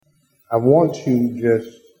I want to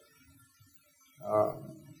just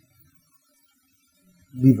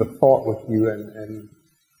leave a thought with you, and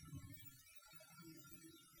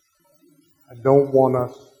I don't want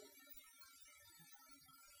us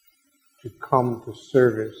to come to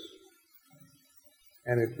service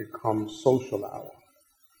and it becomes social hour.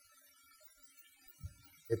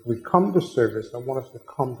 If we come to service, I want us to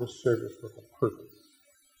come to service with a purpose.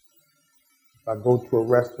 If I go to a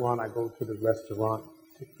restaurant, I go to the restaurant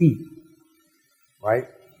to eat, right?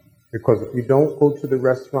 Because if you don't go to the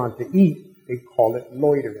restaurant to eat, they call it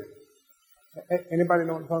loitering. Anybody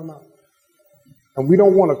know what I'm talking about? And we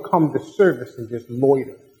don't want to come to service and just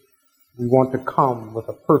loiter. We want to come with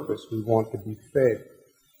a purpose. We want to be fed.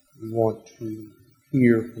 We want to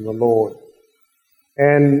hear from the Lord.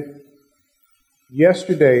 And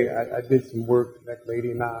yesterday, I did some work, that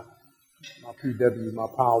lady and I, my PW, my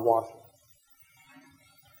power washer.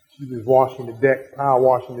 She was washing the deck, power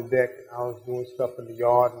washing the deck, and I was doing stuff in the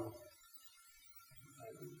yard and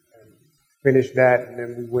finished that, and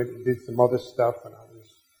then we went and did some other stuff, and I was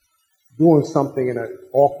doing something in an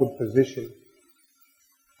awkward position,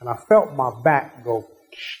 and I felt my back go.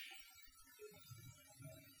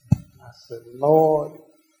 I said, Lord,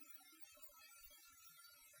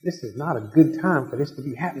 this is not a good time for this to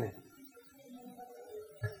be happening.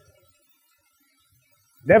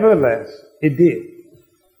 Nevertheless, it did.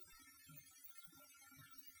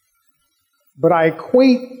 But I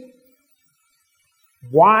equate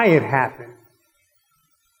why it happened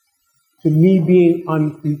to me being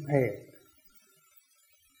unprepared.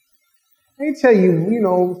 They tell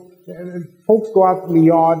you, folks go out in the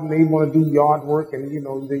yard and they want to do yard work, and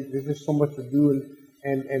there's just so much to do,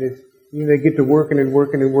 and it's they get to working and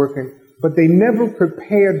working and working, but they never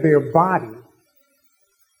prepared their body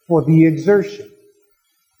for the exertion,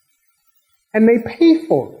 and they pay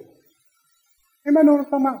for it. Anybody know what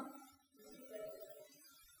I'm talking about?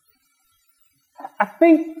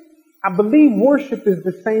 I believe worship is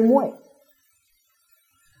the same way.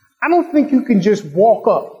 I don't think you can just walk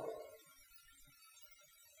up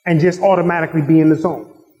and just automatically be in the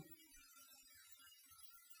zone.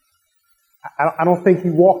 I don't think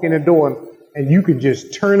you walk in the door and you can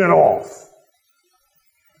just turn it off.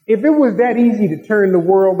 If it was that easy to turn the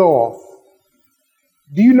world off,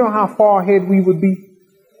 do you know how far ahead we would be?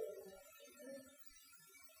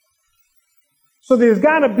 So there's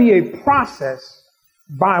got to be a process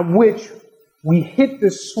by which we hit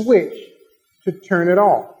the switch to turn it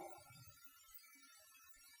off.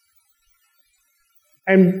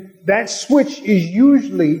 And that switch is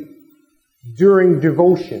usually during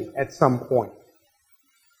devotion at some point.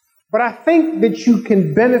 But I think that you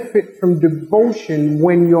can benefit from devotion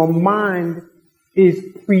when your mind is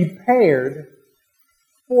prepared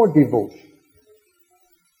for devotion.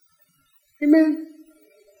 Amen?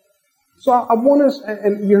 So I want us,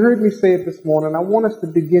 and you heard me say it this morning, I want us to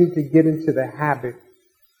begin to get into the habit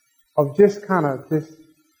of just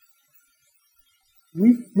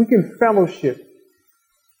we can fellowship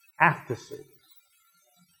after service.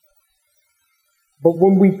 But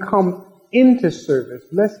when we come into service,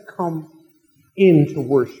 let's come into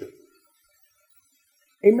worship.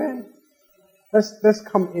 Amen? Let's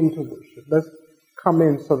come into worship. Let's come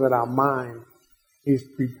in so that our mind is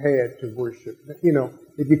prepared to worship.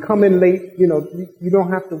 If you come in late, you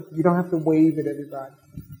don't have to wave at everybody.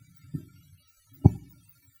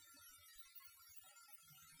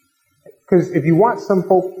 Because if you watch some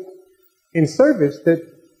folk in service, that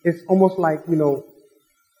it's almost like,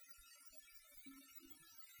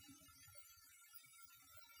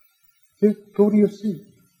 just go to your seat,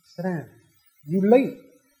 sit down. You late.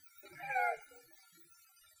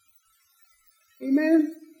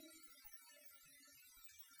 Amen.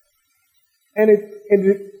 And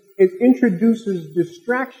it introduces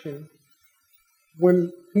distraction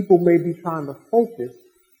when people may be trying to focus,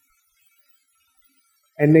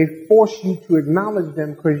 and they force you to acknowledge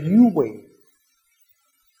them because you wave.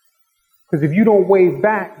 Because if you don't wave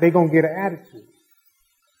back, they're going to get an attitude.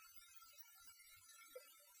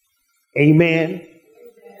 Amen.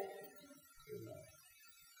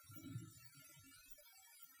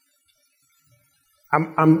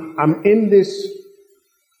 I'm in this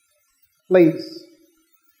place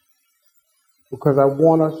because I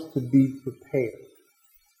want us to be prepared.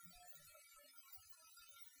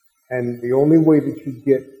 And the only way that you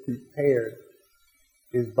get prepared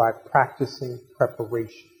is by practicing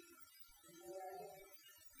preparation.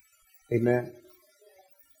 Amen.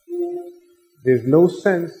 There's no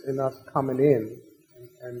sense in us coming in,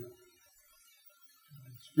 and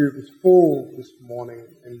the Spirit was full this morning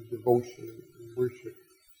in devotion and worship.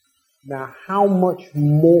 Now, how much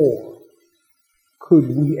more could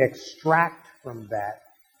we extract from that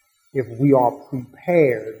if we are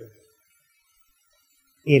prepared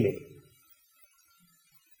in it?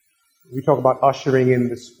 We talk about ushering in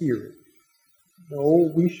the Spirit.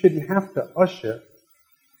 No, we shouldn't have to usher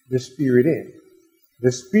the Spirit in.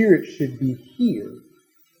 The Spirit should be here,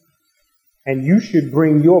 and you should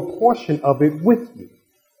bring your portion of it with you.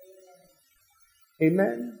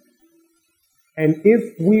 Amen? And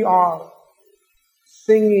if we are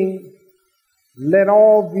singing, "Let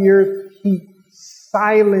all the earth keep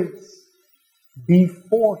silence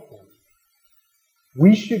before him,"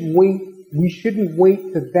 we shouldn't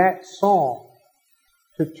wait to that song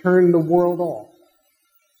to turn the world off.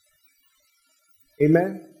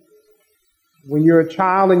 Amen? When you're a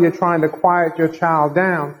child and you're trying to quiet your child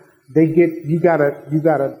down, you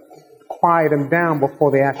gotta quiet them down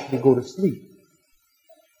before they actually go to sleep.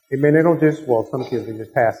 Amen. They don't some kids they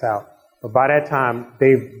just pass out. But by that time,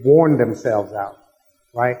 they've worn themselves out,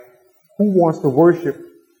 right? Who wants to worship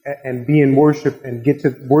and be in worship and get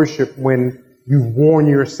to worship when you've worn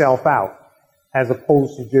yourself out, as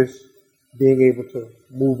opposed to just being able to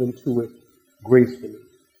move into it gracefully?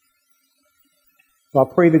 So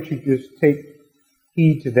I pray that you just take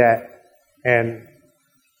heed to that and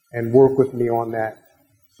work with me on that,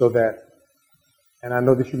 so that, and I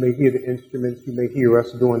know that you may hear the instruments, you may hear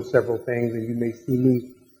us doing several things, and you may see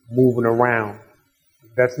me moving around.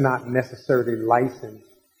 That's not necessarily licensed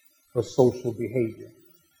for social behavior.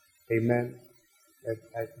 Amen.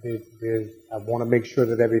 I want to make sure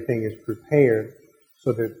that everything is prepared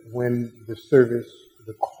so that when the service,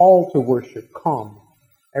 the call to worship comes,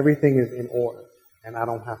 everything is in order, and I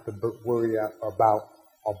don't have to worry about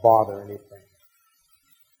or bother anything.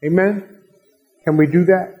 Amen? Can we do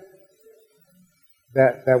that?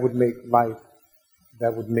 That would make life,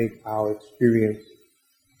 that would make our experience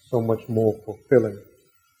so much more fulfilling.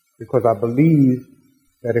 Because I believe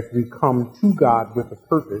that if we come to God with a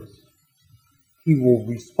purpose, He will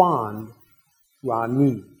respond to our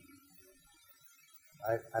needs.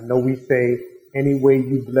 Right? I know we say, "Any way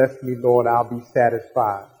you bless me, Lord, I'll be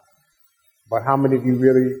satisfied." But how many of you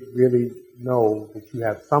really, really know that you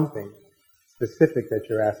have something specific that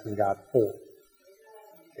you're asking God for?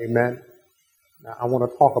 Amen? Now, I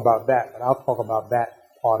want to talk about that, but I'll talk about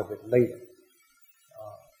that part of it later.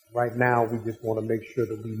 Right now, we just want to make sure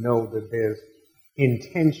that we know that there's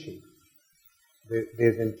intention.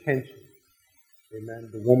 There's intention. Amen?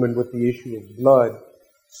 The woman with the issue of blood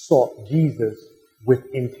sought Jesus with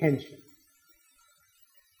intention.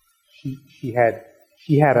 She had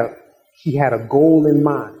a goal in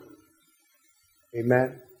mind.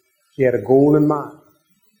 Amen? She had a goal in mind.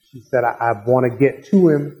 She said, I want to get to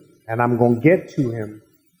him, and I'm going to get to him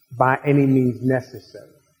by any means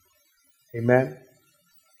necessary. Amen?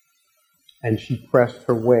 And she pressed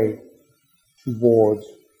her way towards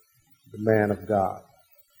the man of God.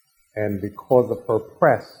 And because of her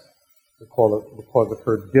press, because of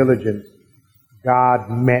her diligence, God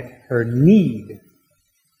met her need.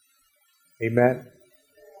 Amen?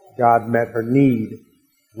 God met her need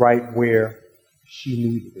right where she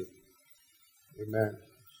needed it. Amen.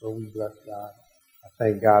 So we bless God. I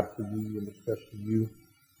thank God for you, and especially you.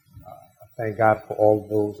 I thank God for all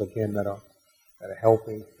those, again, that are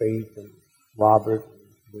helping, Faith and Robert,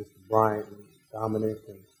 and Mr. Bryant, and Dominic,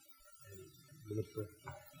 and Minister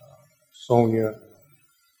Sonia.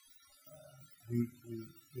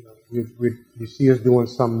 You see us doing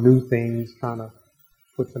some new things, trying to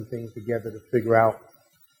put some things together to figure out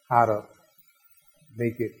how to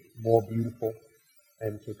make it more beautiful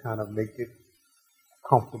and to kind of make it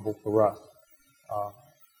comfortable for us. I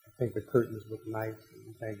think the curtains look nice, and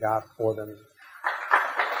we thank God for them.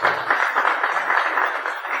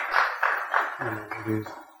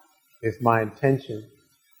 It's my intention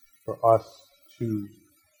for us to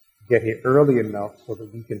get here early enough so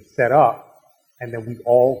that we can set up, and then we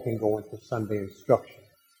all can go into Sunday instruction.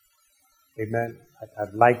 Amen.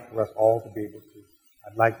 I'd like for us all to be able to.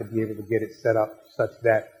 I'd like to be able to get it set up such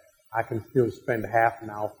that I can still spend half an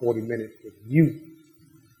hour, 40 minutes with you,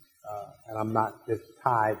 and I'm not just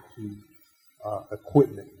tied to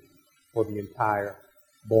equipment for the entire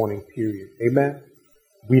morning period. Amen.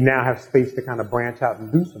 We now have space to kind of branch out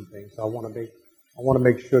and do some things. So I want to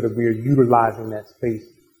make sure that we are utilizing that space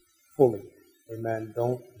fully. Amen.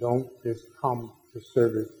 Don't just come to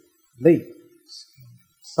service late.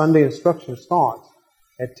 Sunday instruction starts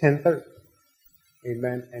at 10:30.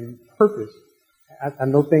 Amen. And purpose. I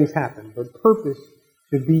know things happen, but purpose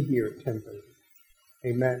to be here at 10:30.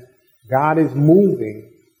 Amen. God is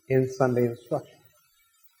moving in Sunday instruction.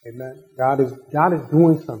 Amen. God is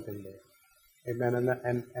doing something there. Amen.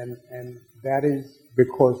 And that is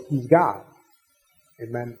because He's God.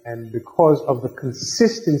 Amen. And because of the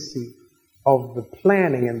consistency of the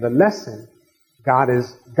planning and the lesson, God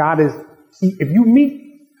is, see,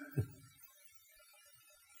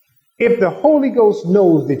 if the Holy Ghost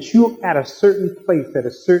knows that you're at a certain place at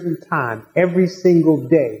a certain time every single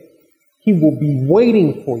day, He will be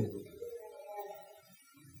waiting for you.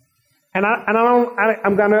 And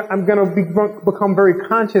I'm gonna become very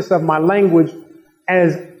conscious of my language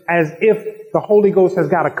as if the Holy Ghost has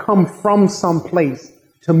got to come from someplace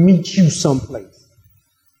to meet you someplace.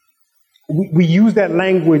 We use that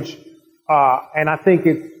language, and I think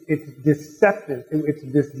it's deceptive. It's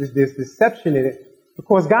this deception in it,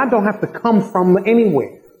 because God don't have to come from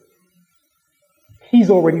anywhere. He's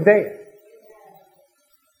already there.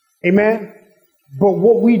 Amen. But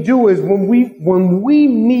what we do is when we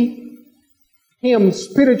meet Him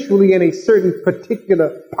spiritually in a certain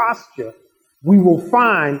particular posture, we will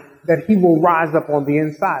find that He will rise up on the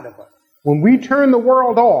inside of us. When we turn the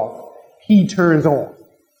world off, He turns on.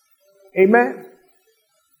 Amen?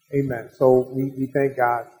 Amen. So we thank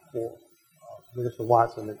God for Minister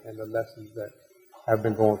Watson and the lessons that have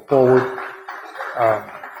been going forward,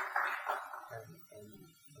 and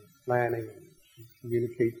planning, and she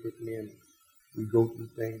communicates with me, and we go through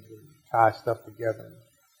things and tie stuff together.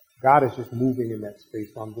 God is just moving in that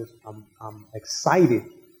space. So I'm excited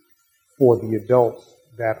for the adults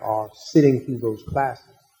that are sitting through those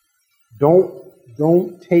classes.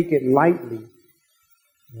 Don't take it lightly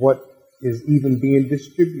what is even being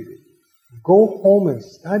distributed. Go home and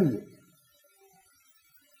study it.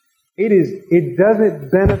 It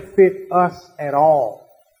doesn't benefit us at all.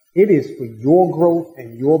 It is for your growth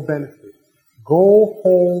and your benefit. Go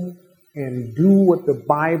home and do what the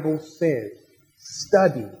Bible says.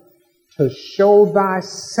 Study to show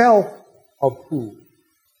thyself approved.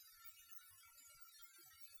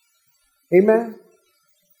 Amen.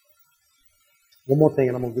 One more thing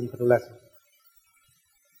and I'm going to get into the lesson.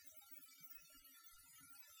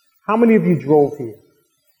 How many of you drove here?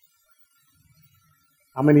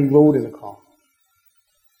 How many rode in the car?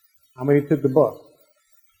 How many took the bus?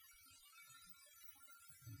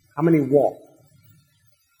 How many walked?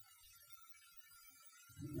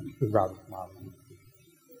 Robert smiling.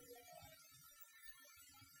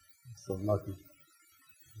 So lucky.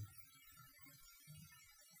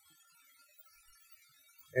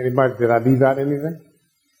 Anybody, did I leave out anything?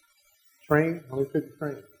 Train? How many took the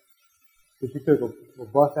train? Did you take a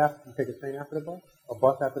bus after? You take a train after the bus? A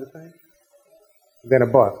bus after the train? Then a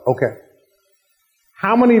bus. Okay.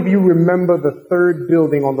 How many of you remember the third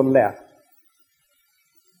building on the left?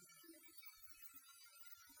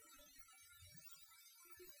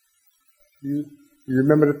 You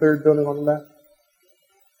remember the third building on the left?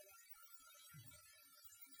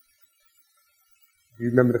 Do you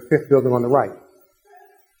remember the fifth building on the right?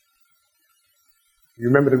 You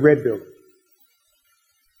remember the red building?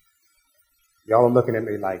 Y'all are looking at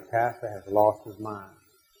me like, Pastor has lost his mind.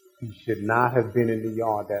 He should not have been in the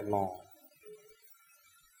yard that long.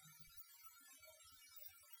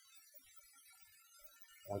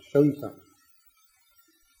 I want to show you something.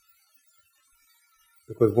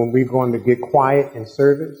 Because when we're going to get quiet in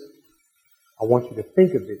service, I want you to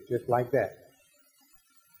think of it just like that.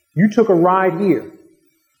 You took a ride here.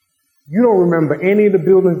 You don't remember any of the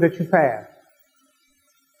buildings that you passed.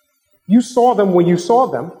 You saw them when you saw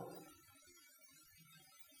them.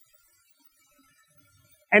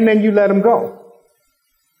 And then you let them go.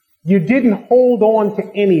 You didn't hold on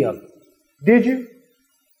to any of them, did you?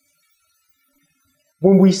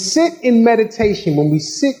 When we sit in meditation, when we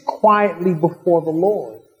sit quietly before the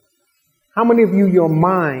Lord, how many of you, your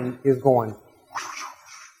mind is going?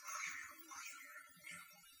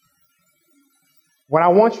 What I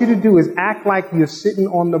want you to do is act like you're sitting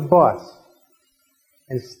on the bus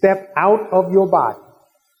and step out of your body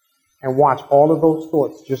and watch all of those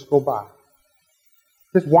thoughts just go by.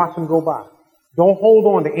 Just watch them go by. Don't hold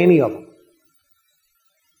on to any of them.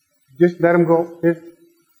 Just let them go.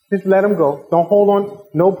 Just let them go. Don't hold on.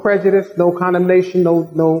 No prejudice, no condemnation,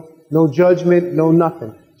 no judgment, no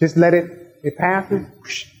nothing. Just let it passes.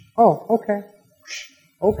 Oh, okay.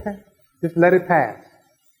 Okay. Just let it pass.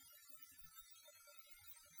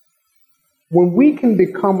 When we can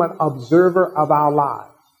become an observer of our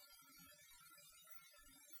lives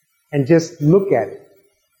and just look at it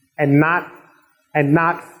and not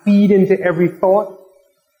feed into every thought,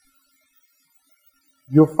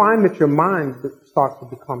 you'll find that your mind starts to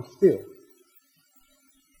become still.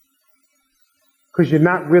 Because you're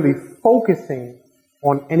not really focusing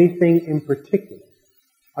on anything in particular.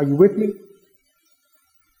 Are you with me?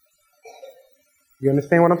 You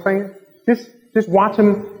understand what I'm saying? Just watch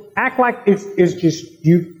them act like it's just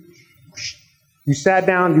you. You sat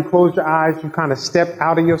down, you closed your eyes, you kind of stepped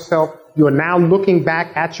out of yourself. You are now looking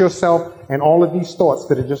back at yourself and all of these thoughts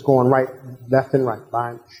that are just going right, left and right.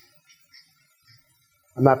 Fine.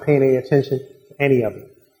 I'm not paying any attention to any of it.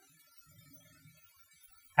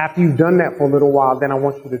 After you've done that for a little while, then I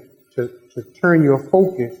want you to turn your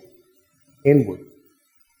focus inward.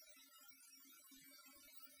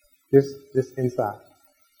 Just inside.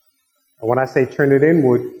 And when I say turn it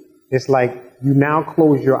inward, it's like you now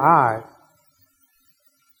close your eyes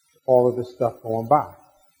to all of this stuff going by.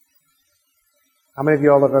 How many of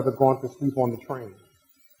y'all have ever gone to sleep on the train?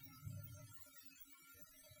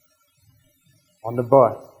 On the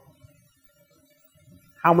bus?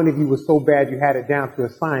 How many of you were so bad you had it down to a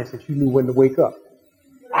science that you knew when to wake up?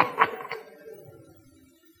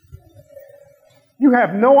 You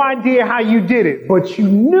have no idea how you did it, but you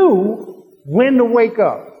knew when to wake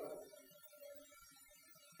up.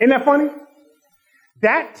 Isn't that funny?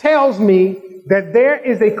 That tells me that there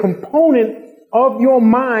is a component of your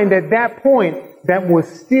mind at that point that was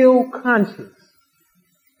still conscious.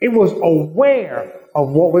 It was aware of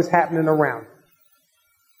what was happening around it.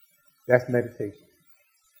 That's meditation.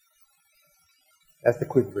 That's the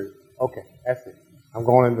quick version. Okay, that's it. I'm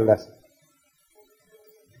going into the lesson.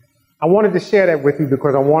 I wanted to share that with you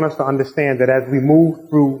because I want us to understand that as we move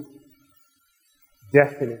through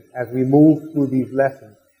destiny, as we move through these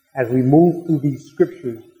lessons, as we move through these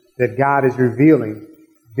scriptures that God is revealing,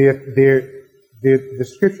 the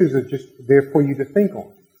scriptures are just there for you to think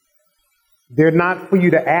on. They're not for you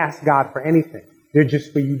to ask God for anything. They're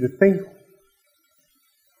just for you to think on.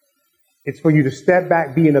 It's for you to step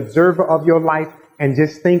back, be an observer of your life, and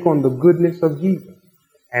just think on the goodness of Jesus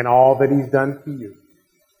and all that he's done for you.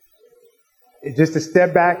 It's just to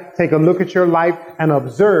step back, take a look at your life, and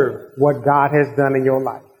observe what God has done in your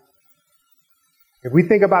life. If we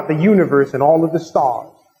think about the universe and all of the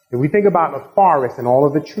stars, if we think about the forest and all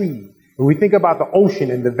of the trees, if we think about the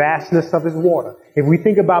ocean and the vastness of its water, if we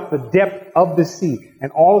think about the depth of the sea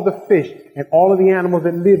and all of the fish and all of the animals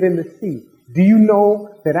that live in the sea, do you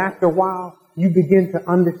know that after a while you begin to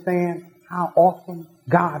understand how awesome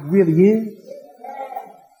God really is?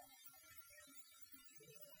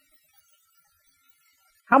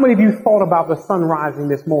 How many of you thought about the sun rising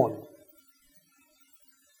this morning?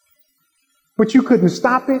 But you couldn't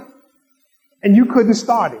stop it and you couldn't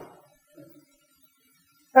start it.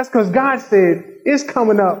 That's because God said it's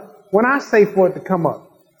coming up when I say for it to come up.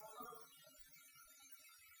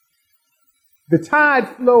 The tide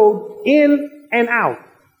flowed in and out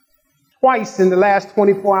twice in the last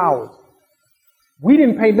 24 hours. We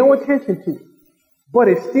didn't pay no attention to it, but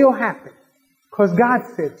it still happened because God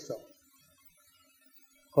said so.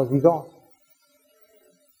 Because he's awesome.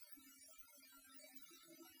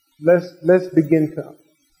 Let's begin to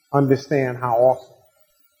understand how awesome,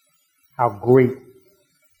 how great,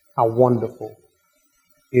 how wonderful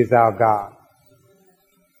is our God.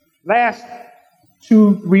 Last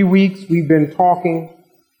 2-3 weeks, we've been talking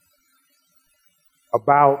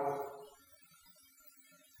about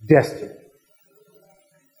destiny.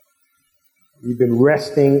 We've been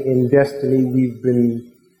resting in destiny. We've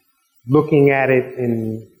been looking at it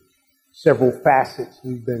in several facets.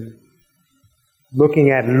 We've been looking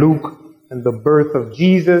at Luke and the birth of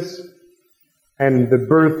Jesus and the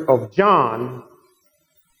birth of John.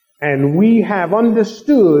 And we have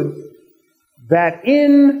understood that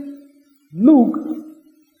in Luke,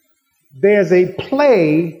 there's a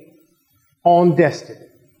play on destiny.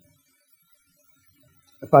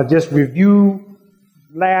 If I just review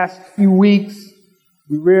last few weeks,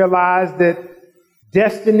 we realized that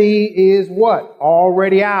destiny is what?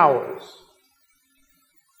 Already ours.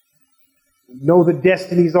 We know that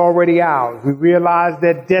destiny is already ours. We realize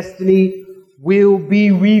that destiny will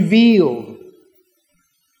be revealed.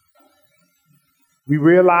 We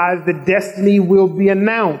realize that destiny will be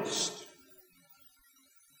announced.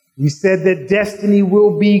 We said that destiny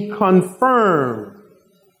will be confirmed.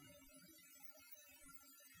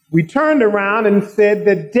 We turned around and said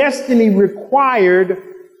that destiny required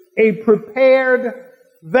a prepared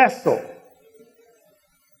vessel.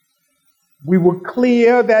 We were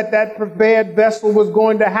clear that that prepared vessel was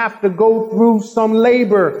going to have to go through some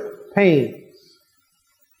labor pains,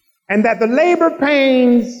 and that the labor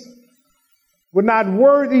pains were not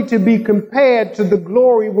worthy to be compared to the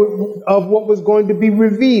glory of what was going to be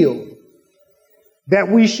revealed. That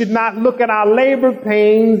we should not look at our labor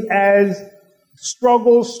pains as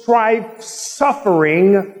struggle, strife,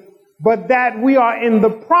 suffering, but that we are in the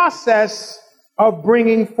process of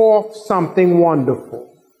bringing forth something wonderful.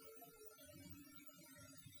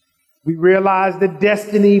 We realize that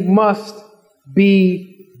destiny must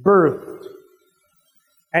be birthed,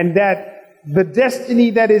 and that the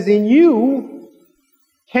destiny that is in you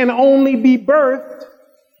can only be birthed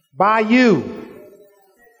by you.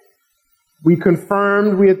 We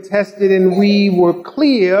confirmed, we attested, and we were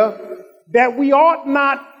clear that we ought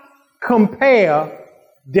not compare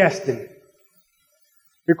destiny.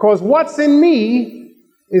 Because what's in me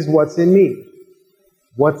is what's in me.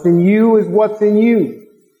 What's in you is what's in you.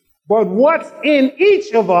 But what's in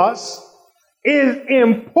each of us is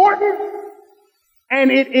important, and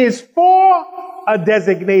it is for a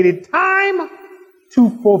designated time to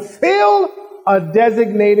fulfill a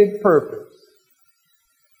designated purpose.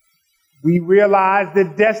 We realize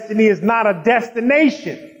that destiny is not a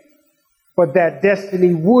destination, but that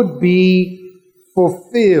destiny would be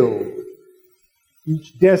fulfilled.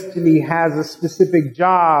 Each destiny has a specific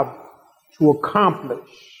job to accomplish,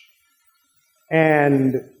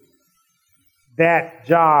 and that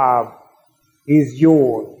job is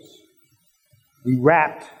yours. We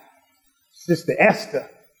wrapped Sister Esther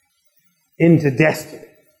into destiny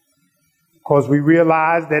because we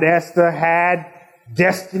realized that Esther had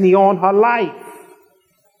destiny on her life.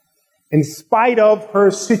 In spite of her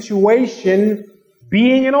situation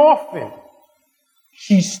being an orphan,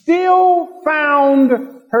 she still found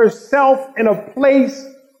herself in a place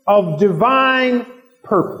of divine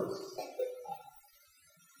purpose.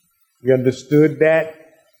 We understood that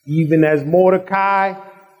even as Mordecai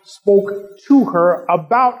spoke to her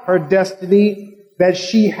about her destiny, that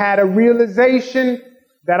she had a realization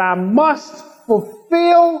that I must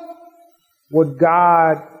fulfill what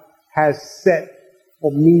God has set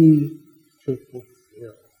for me to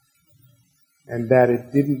fulfill. And that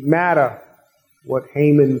it didn't matter what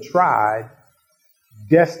Haman tried,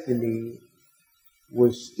 destiny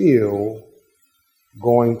was still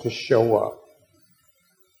going to show up.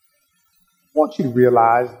 I want you to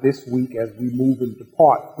realize this week as we move into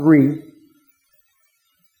part 3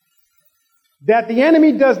 that the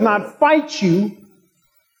enemy does not fight you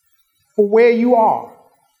for where you are.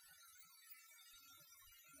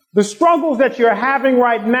 The struggles that you're having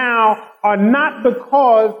right now are not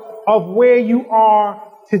because of where you are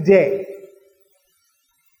today.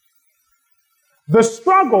 The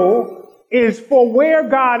struggle is for where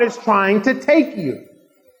God is trying to take you.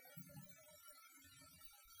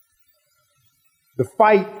 The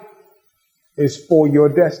fight is for your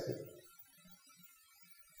destiny.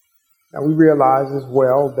 Now we realize as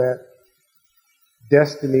well that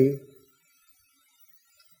destiny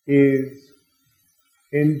is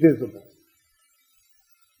invisible.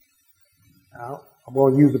 Now, I'm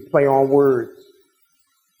going to use a play on words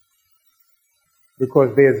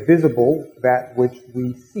because there's visible, that which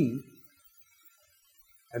we see,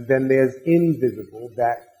 and then there's invisible,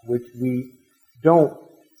 that which we don't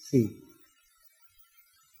see.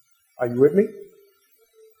 Are you with me?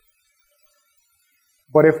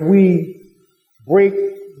 But if we break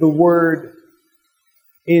the word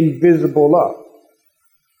invisible up,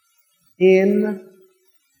 invisible.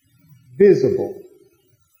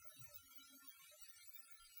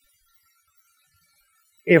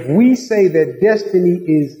 If we say that destiny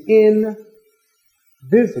is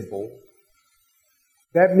invisible,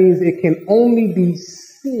 that means it can only be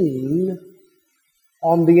seen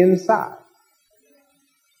on the inside.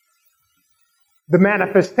 The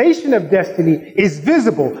manifestation of destiny is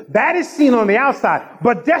visible. That is seen on the outside.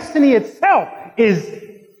 But destiny itself is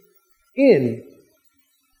invisible.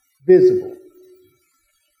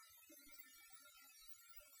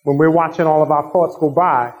 When we're watching all of our thoughts go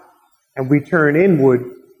by and we turn inward,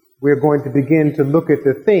 we're going to begin to look at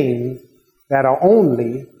the things that are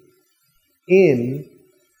only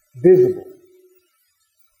invisible.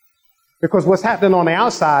 Because what's happening on the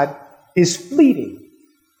outside is fleeting.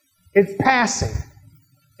 It's passing.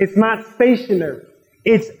 It's not stationary.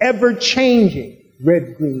 It's ever changing.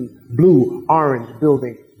 Red, green, blue, orange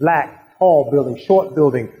building, black, tall building, short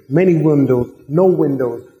building, many windows, no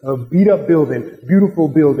windows, a beat up building, beautiful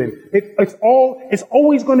building. It's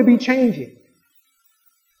always going to be changing.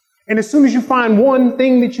 And as soon as you find one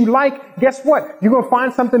thing that you like, guess what? You're going to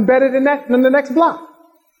find something better than that in the next block.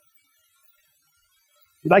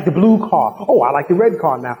 You like the blue car. Oh, I like the red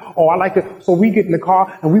car now. Oh, I like it. So we get in the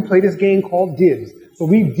car and we play this game called dibs. So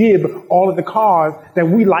we dib all of the cars that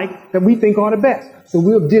we like, that we think are the best. So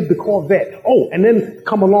we'll dib the Corvette. Oh, and then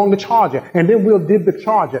come along the Charger. And then we'll dib the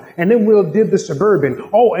Charger. And then we'll dib the Suburban.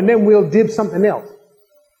 Oh, and then we'll dib something else.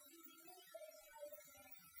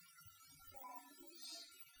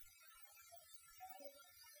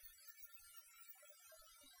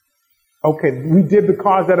 Okay, we dib the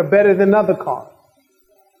cars that are better than other cars.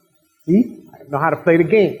 See, I know how to play the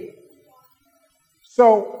game.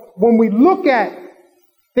 So when we look at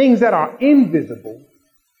things that are invisible,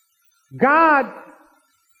 God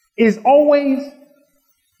is always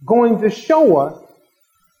going to show us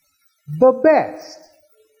the best.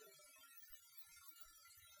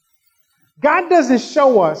 God doesn't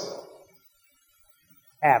show us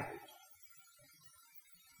average.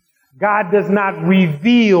 God does not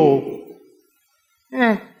reveal.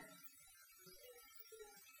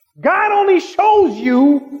 God only shows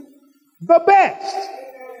you the best.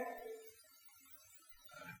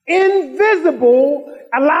 Invisible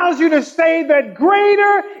allows you to say that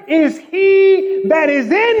greater is he that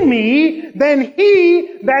is in me than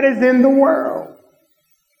he that is in the world.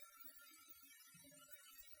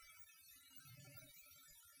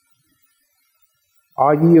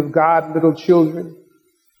 Are ye of God, little children,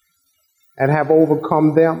 and have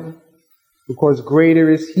overcome them? Because greater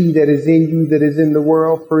is he that is in you that is in the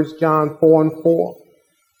world. 1 John 4:4.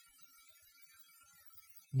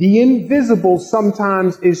 The invisible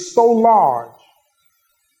sometimes is so large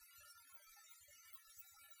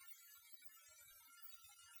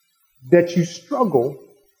that you struggle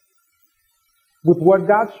with what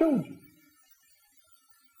God showed you.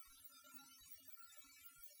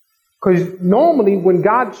 Because normally when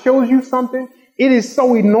God shows you something, it is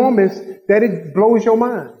so enormous that it blows your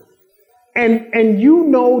mind. And you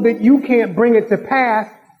know that you can't bring it to pass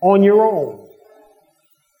on your own.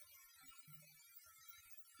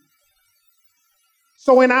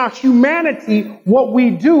 So in our humanity, what we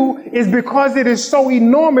do is because it is so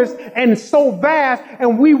enormous and so vast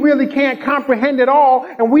and we really can't comprehend it all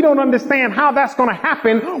and we don't understand how that's going to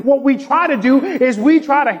happen, what we try to do is we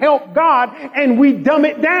try to help God and we dumb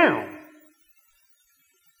it down.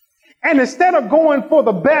 And instead of going for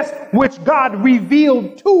the best which God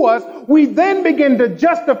revealed to us, we then begin to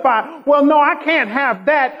justify, well, no, I can't have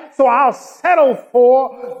that, so I'll settle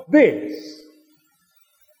for this.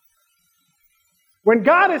 When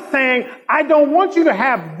God is saying, I don't want you to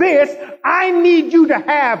have this, I need you to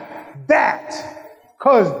have that.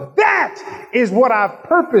 Because that is what I've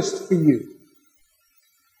purposed for you.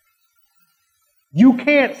 You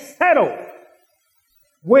can't settle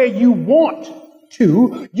where you want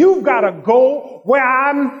to. You've got to go where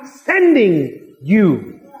I'm sending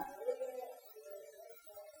you.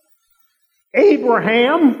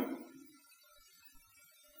 Abraham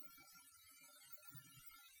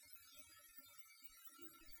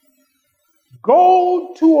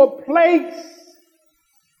go to a place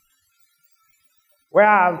where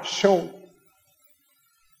I've shown you.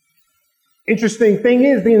 Interesting thing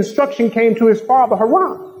is, the instruction came to his father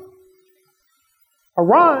Haran.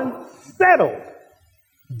 Haran settled,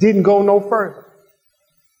 didn't go no further.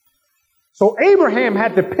 So Abraham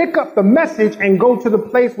had to pick up the message and go to the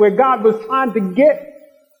place where God was trying to get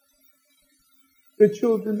the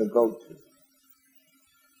children to go to.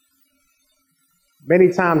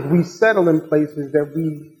 Many times we settle in places that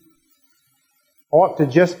we ought to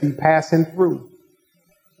just be passing through.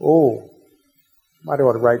 Oh, somebody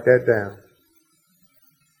ought to write that down.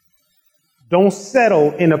 Don't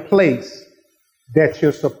settle in a place that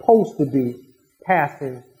you're supposed to be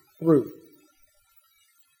passing through.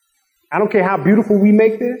 I don't care how beautiful we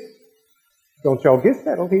make this. Don't y'all get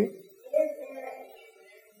settled here.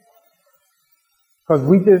 Because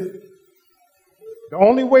the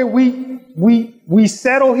only way we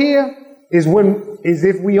settle here is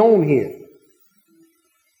if we own here.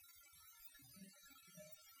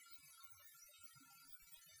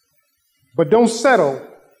 But don't settle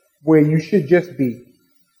where you should just be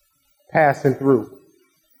passing through.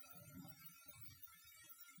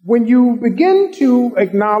 When you begin to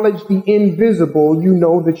acknowledge the invisible, you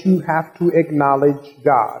know that you have to acknowledge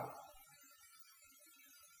God.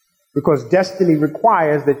 Because destiny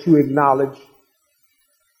requires that you acknowledge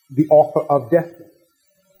the author of destiny.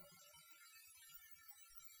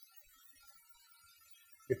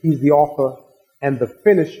 If he's the author and the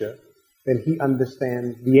finisher, then he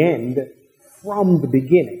understands the end from the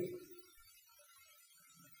beginning.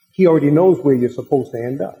 He already knows where you're supposed to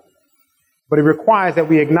end up. But it requires that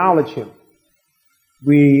we acknowledge him.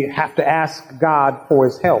 We have to ask God for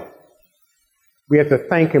his help. We have to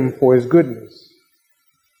thank him for his goodness.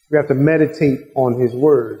 We have to meditate on his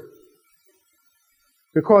word.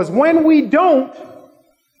 Because when we don't,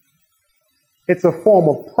 it's a form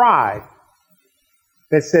of pride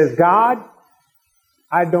that says, God,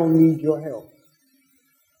 I don't need your help.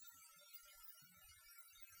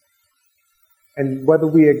 And whether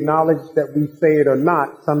we acknowledge that we say it or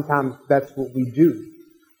not, sometimes that's what we do.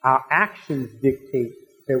 Our actions dictate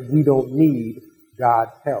that we don't need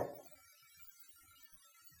God's help.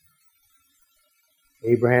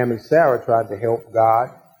 Abraham and Sarah tried to help God.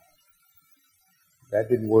 That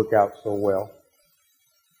didn't work out so well.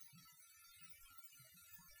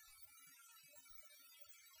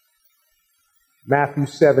 Matthew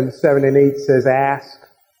 7:7-8 says, ask,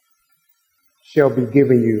 shall be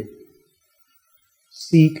given you.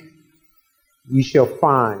 Seek, ye shall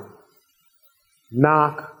find.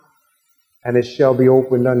 Knock, and it shall be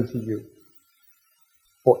opened unto you.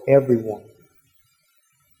 For everyone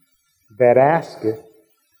that asketh,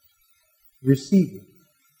 receiveth.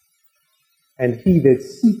 And he that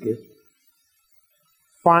seeketh,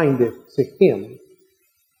 findeth. To him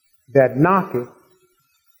that knocketh,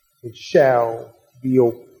 it shall be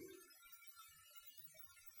opened.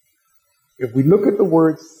 If we look at the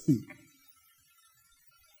word seek,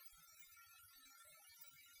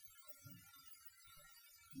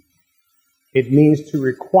 it means to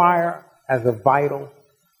require as a vital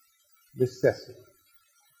necessity.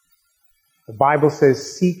 The Bible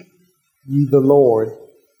says, seek ye the Lord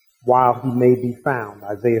while he may be found,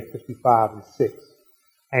 Isaiah 55:6,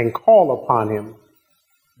 and call upon him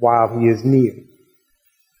while he is near.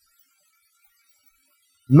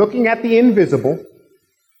 Looking at the invisible,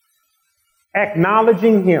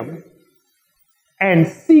 acknowledging him, and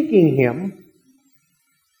seeking him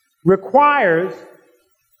requires,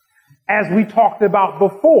 as we talked about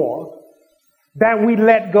before, that we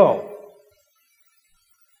let go.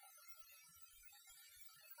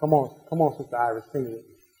 Come on, Sister Iris, sing it.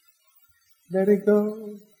 Let it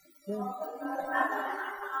go. You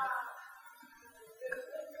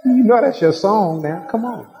know that's your song now. Come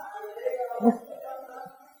on.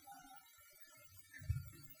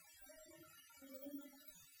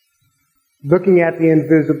 Looking at the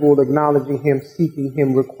invisible, acknowledging him, seeking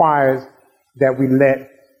him requires that we let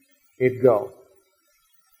it go.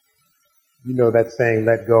 You know that saying,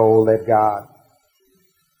 let go, let God.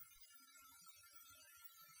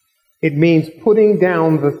 It means putting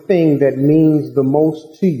down the thing that means the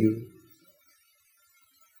most to you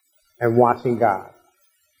and watching God.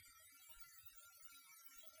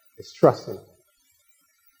 It's trusting.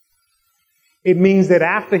 It means that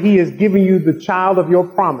after he has given you the child of your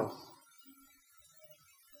promise,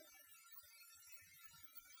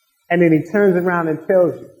 and then he turns around and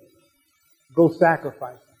tells you, go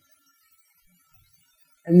sacrifice.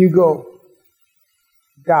 And you go,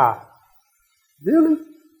 God, really?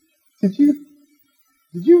 Did you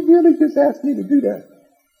really just ask me to do that?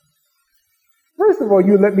 First of all,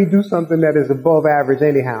 you let me do something that is above average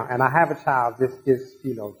anyhow, and I have a child just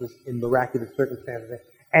in miraculous circumstances.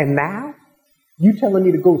 And now, you telling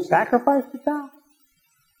me to go sacrifice the child?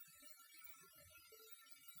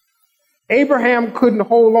 Abraham couldn't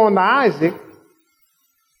hold on to Isaac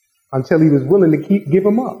until he was willing to give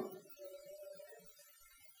him up.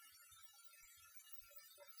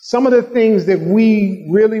 Some of the things that we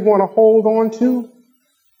really want to hold on to,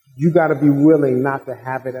 you got to be willing not to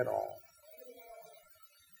have it at all.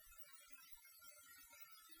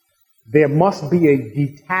 There must be a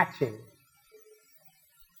detaching.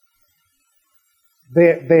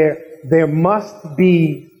 There must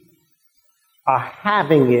be a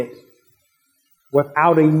having it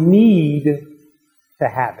without a need to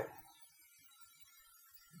have it.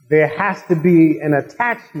 There has to be an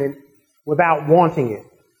attachment without wanting it.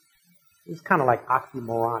 It's kind of like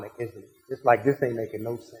oxymoronic, isn't it? It's like this ain't making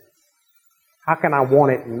no sense. How can I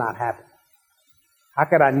want it and not have it? How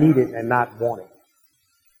can I need it and not want it?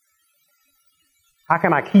 How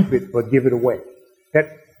can I keep it but give it away?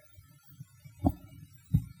 That's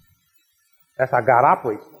how God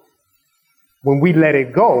operates. When we let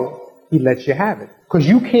it go, he lets you have it. Because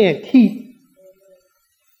you can't keep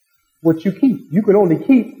what you keep. You can only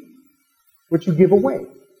keep what you give away.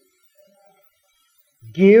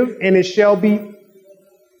 Give and it shall be.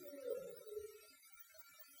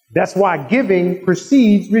 That's why giving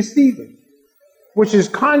precedes receiving, which is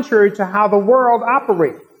contrary to how the world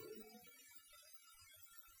operates.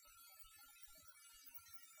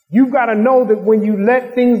 You've got to know that when you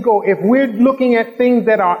let things go, if we're looking at things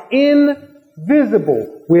that are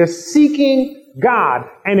invisible, we're seeking God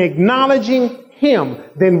and acknowledging him,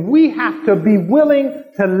 then we have to be willing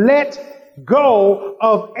to let go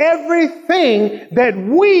of everything that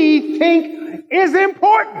we think is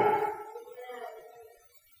important.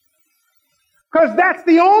 Because that's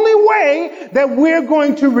the only way that we're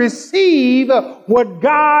going to receive what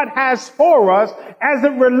God has for us as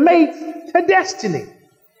it relates to destiny.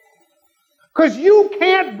 Because you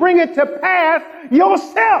can't bring it to pass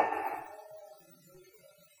yourself.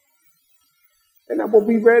 Isn't that what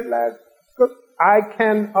we read last? I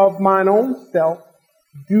can of mine own self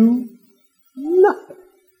do nothing.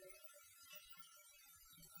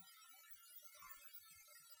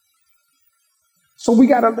 So we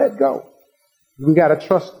got to let go. We got to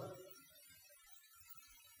trust him.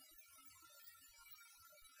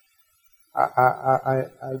 I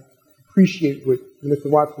appreciate what Mr.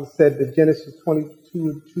 Watson said, that Genesis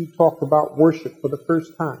 22:2 talked about worship for the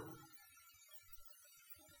first time.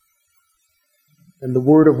 And the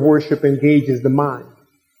word of worship engages the mind.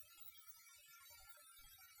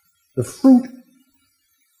 The fruit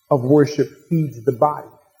of worship feeds the body.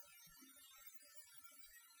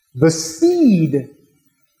 The seed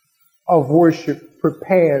of worship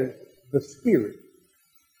prepares the spirit.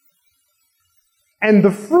 And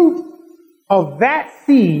the fruit of that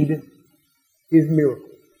seed is miracle.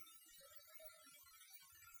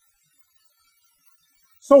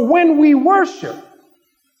 So when we worship,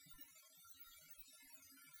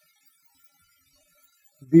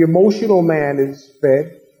 the emotional man is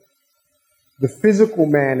fed, the physical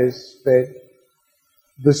man is fed,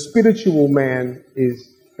 the spiritual man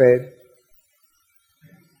is fed.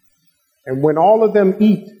 And when all of them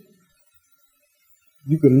eat,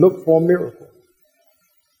 you can look for a miracle.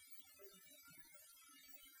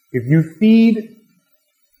 If you feed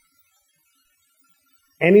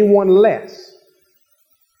anyone less,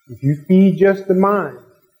 if you feed just the mind,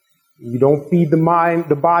 you don't feed the mind,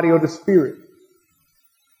 the body, or the spirit,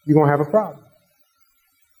 you're going to have a problem.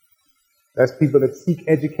 That's people that seek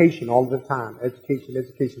education all the time.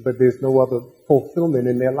 Education, but there's no other fulfillment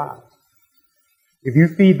in their lives. If you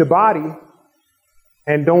feed the body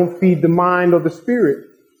and don't feed the mind or the spirit,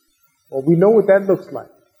 well, we know what that looks like.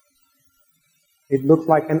 It looks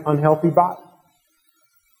like an unhealthy body.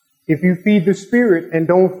 If you feed the spirit and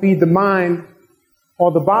don't feed the mind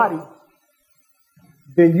or the body,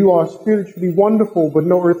 then you are spiritually wonderful but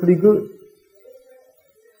no earthly good.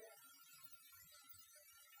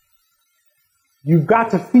 You've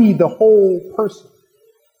got to feed the whole person.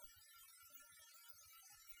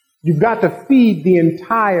 You've got to feed the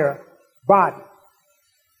entire body.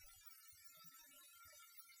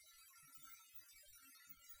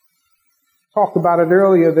 Talked about it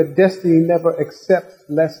earlier that destiny never accepts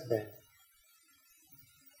less than.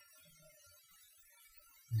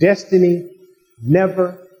 Destiny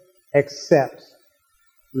never accepts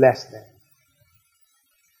less than.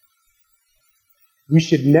 We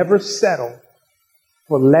should never settle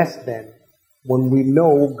for less than when we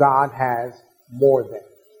know God has more than.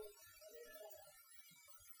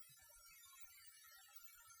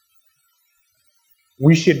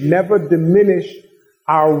 We should never diminish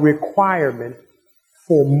our requirement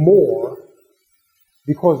for more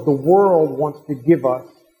because the world wants to give us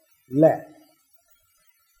less.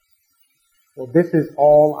 Well, this is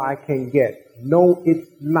all I can get. No, it's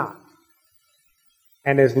not.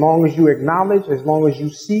 And as long as you acknowledge, as long as you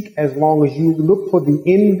seek, as long as you look for the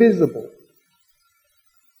invisible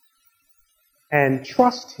and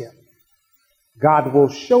trust Him, God will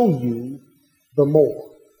show you the more.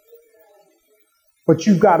 But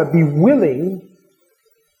you've got to be willing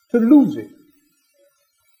to lose it.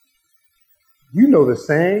 You know the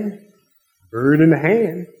saying, bird in the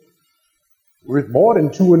hand worth more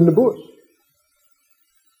than two in the bush.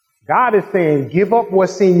 God is saying, give up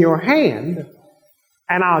what's in your hand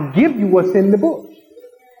and I'll give you what's in the bush.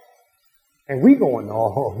 And we going,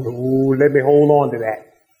 oh, no, let me hold on to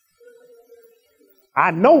that.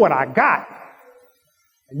 I know what I got.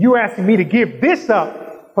 And you asking me to give this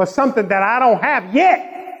up for something that I don't have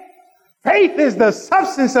yet. Faith is the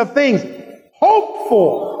substance of things hoped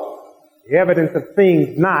for, the evidence of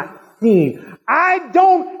things not seen. I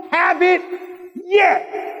don't have it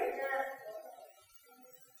yet.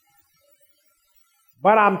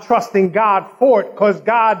 But I'm trusting God for it because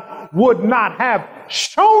God would not have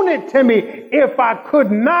shown it to me if I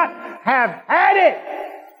could not have had it.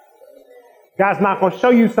 God's not going to show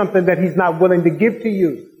you something that He's not willing to give to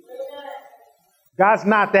you. God's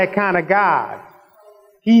not that kind of God.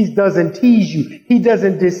 He doesn't tease you. He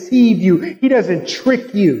doesn't deceive you. He doesn't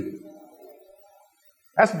trick you.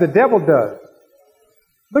 That's what the devil does.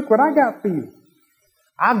 Look what I got for you.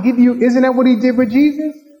 I'll give you. Isn't that what He did with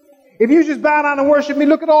Jesus? If you just bow down and worship me,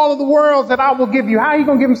 look at all of the worlds that I will give you. How are you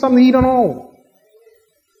going to give Him something He don't own?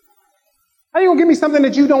 How are you going to give me something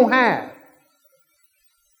that you don't have?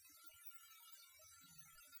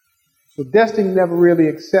 So destiny never really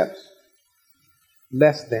accepts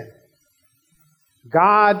less than.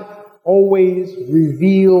 God always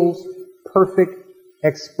reveals perfect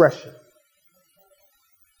expression.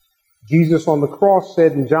 Jesus on the cross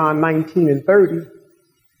said in John 19:30,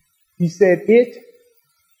 He said, "It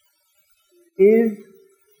is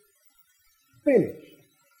finished."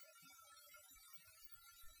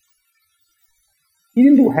 He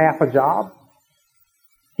didn't do half a job.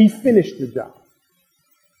 He finished the job.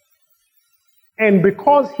 And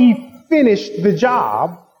because He finished the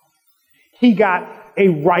job, He got a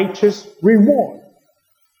righteous reward.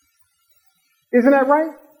 Isn't that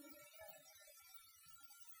right?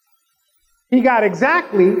 He got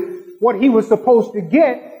exactly what he was supposed to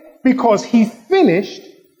get because he finished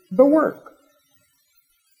the work.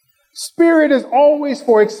 Spirit is always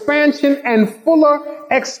for expansion and fuller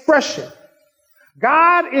expression.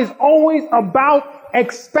 God is always about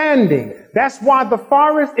expanding. That's why the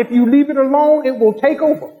forest, if you leave it alone, it will take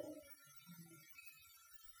over.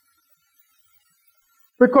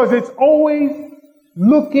 Because it's always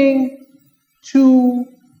looking to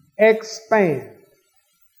expand.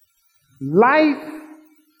 Life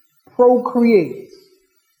procreates.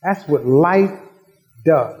 That's what life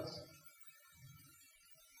does.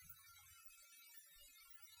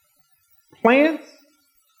 Plants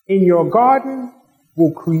in your garden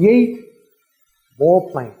will create more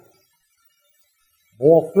plants.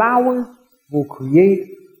 More flowers will create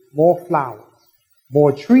more flowers.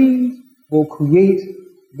 More trees will create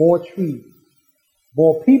more trees.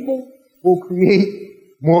 More people will create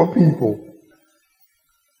more people.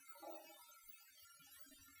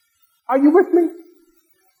 Are you with me?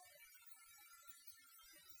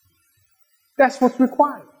 That's what's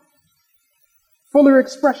required. Fuller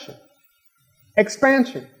expression.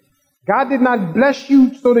 Expansion. God did not bless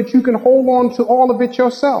you so that you can hold on to all of it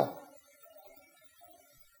yourself.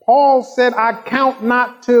 Paul said, I count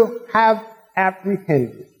not to have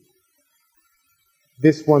apprehended.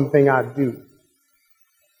 This one thing I do,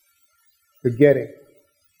 forgetting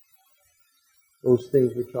those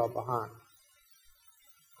things which are behind,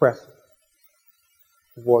 pressing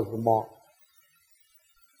towards the mark.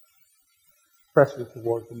 Pressing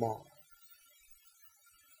towards the mark.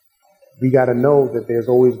 We got to know that there's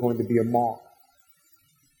always going to be a mark.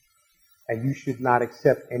 And you should not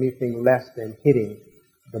accept anything less than hitting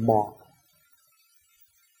the mark.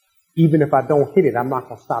 Even if I don't hit it, I'm not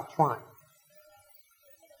going to stop trying.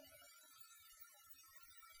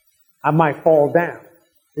 I might fall down.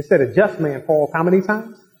 It said a just man falls how many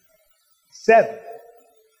times? 7.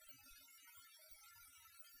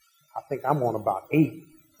 I think I'm on about 8.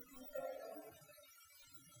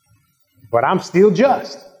 But I'm still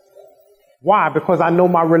just. Why? Because I know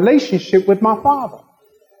my relationship with my Father.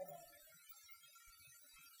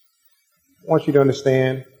 I want you to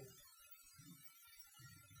understand.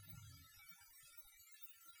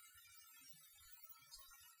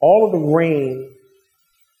 All of the rain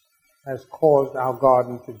has caused our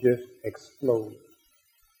garden to just explode.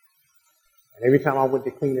 And every time I went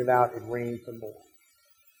to clean it out, it rained some more.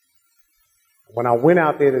 When I went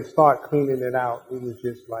out there to start cleaning it out, it was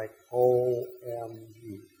just like,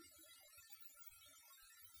 OMG.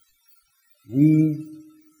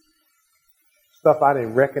 Stuff I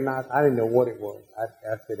didn't recognize, I didn't know what it was.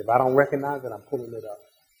 I said, if I don't recognize it, I'm pulling it up.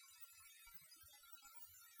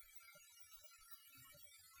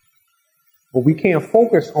 But we can't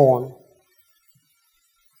focus on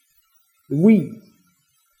the weeds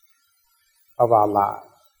of our lives.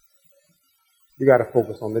 We got to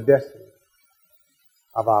focus on the destiny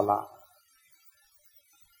of our lives.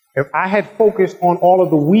 If I had focused on all of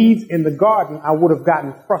the weeds in the garden, I would have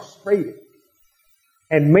gotten frustrated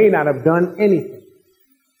and may not have done anything.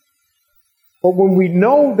 But when we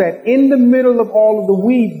know that in the middle of all of the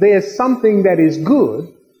weeds, there's something that is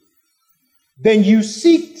good, then you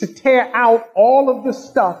seek to tear out all of the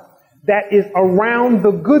stuff that is around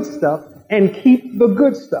the good stuff and keep the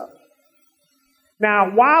good stuff.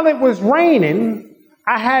 Now, while it was raining,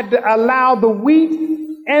 I had to allow the wheat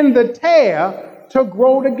and the tare to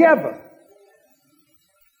grow together.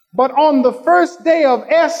 But on the first day of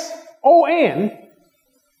SON,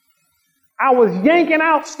 I was yanking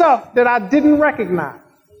out stuff that I didn't recognize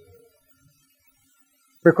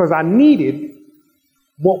because I needed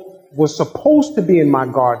what was supposed to be in my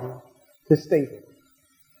garden to stay there.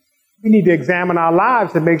 We need to examine our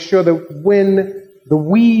lives to make sure that when the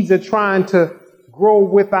weeds are trying to grow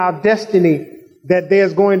with our destiny, that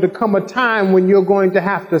there's going to come a time when you're going to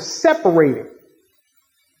have to separate it.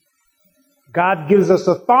 God gives us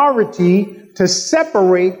authority to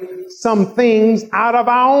separate some things out of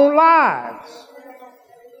our own lives.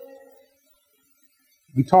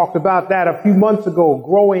 We talked about that a few months ago,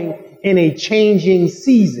 growing in a changing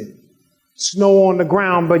season. Snow on the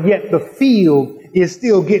ground, but yet the field is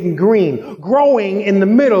still getting green. Growing in the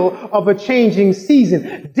middle of a changing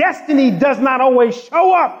season. Destiny does not always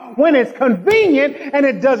show up when it's convenient, and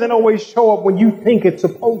it doesn't always show up when you think it's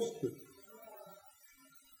supposed to.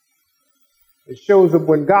 It shows up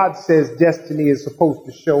when God says destiny is supposed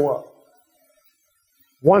to show up.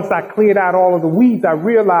 Once I cleared out all of the weeds, I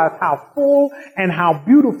realized how full and how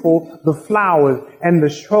beautiful the flowers and the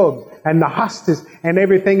shrubs and the hostas and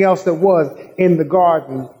everything else that was in the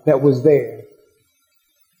garden that was there.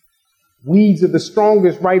 Weeds are the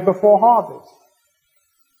strongest right before harvest.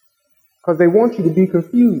 because they want you to be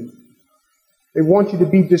confused. They want you to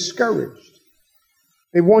be discouraged.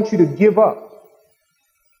 They want you to give up.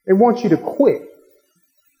 They want you to quit.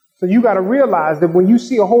 So you got to realize that when you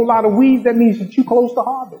see a whole lot of weeds, that means that you're close to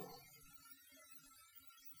harvest.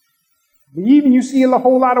 Even you see a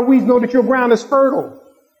whole lot of weeds, know that your ground is fertile.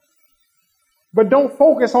 But don't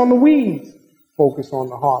focus on the weeds. Focus on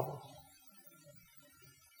the harvest.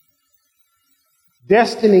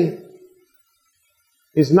 Destiny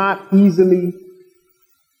is not easily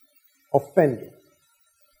offended.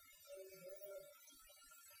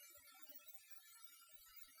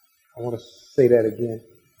 I want to say that again.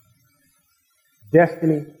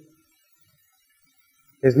 Destiny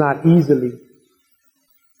is not easily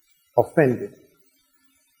offended,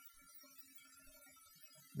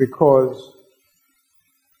 because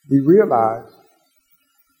we realize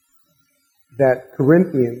that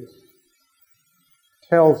Corinthians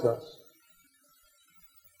tells us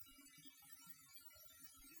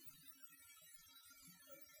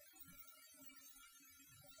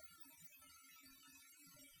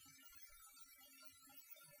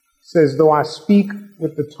says, though I speak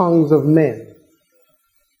with the tongues of men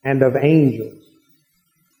and of angels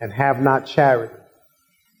and have not charity,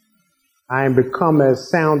 I am become as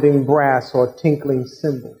sounding brass or tinkling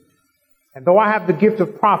cymbal. And though I have the gift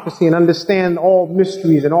of prophecy and understand all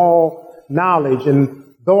mysteries and all knowledge, and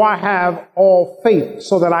though I have all faith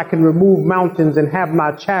so that I can remove mountains and have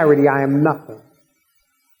not charity, I am nothing.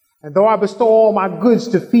 And though I bestow all my goods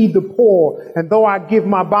to feed the poor, and though I give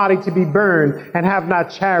my body to be burned and have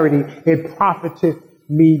not charity, it profiteth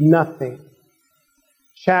me nothing.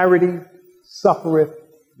 Charity suffereth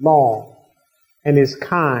long and is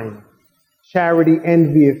kind. Charity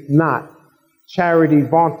envieth not. Charity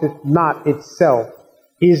vaunteth not itself,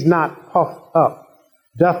 is not puffed up,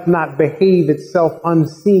 doth not behave itself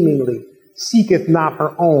unseemingly, seeketh not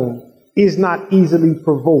her own, is not easily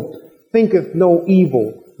provoked, thinketh no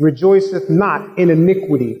evil, rejoiceth not in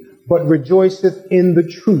iniquity, but rejoiceth in the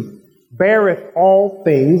truth, beareth all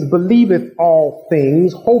things, believeth all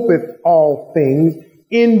things, hopeth all things,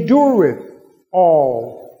 endureth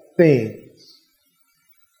all things.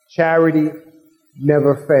 Charity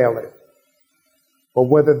never faileth. But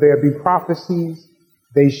whether there be prophecies,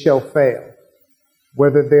 they shall fail.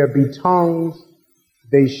 Whether there be tongues,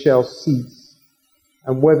 they shall cease.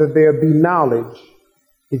 And whether there be knowledge,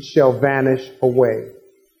 it shall vanish away.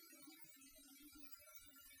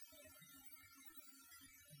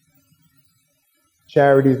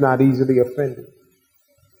 Charity is not easily offended.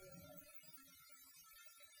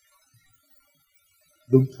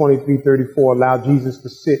 Luke 23:34 allowed Jesus to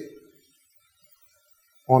sit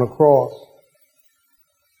on a cross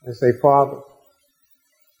and say, Father,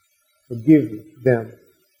 forgive them,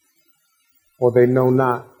 for they know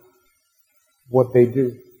not what they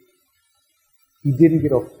do. He didn't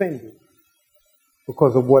get offended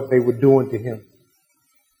because of what they were doing to him.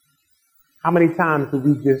 How many times do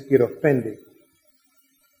we just get offended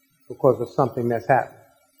because of something that's happened?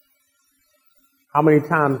 How many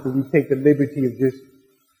times do we take the liberty of just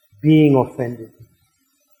being offended,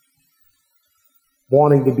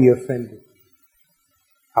 wanting to be offended,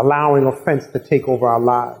 allowing offense to take over our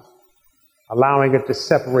lives, allowing it to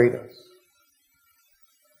separate us?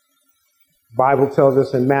 The Bible tells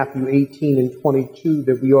us in Matthew 18:22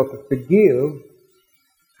 that we ought to forgive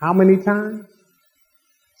how many times?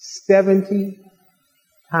 70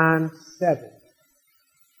 times 7.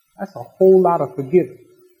 That's a whole lot of forgiving.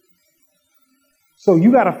 So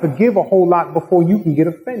you got to forgive a whole lot before you can get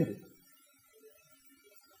offended.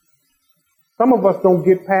 Some of us don't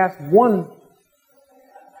get past one.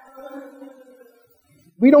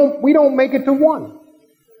 We don't make it to one.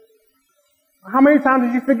 How many times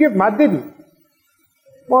did you forgive him? I didn't.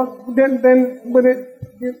 Well, then when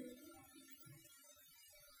it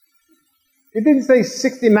didn't say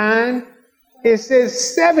 69, it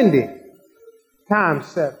says 70 times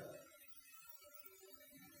 7.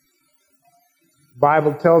 The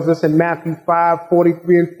Bible tells us in Matthew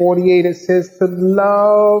 5:43 and 48, it says to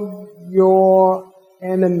love your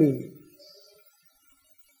enemies.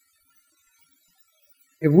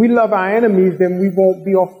 If we love our enemies, then we won't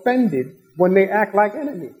be offended when they act like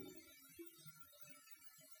enemies.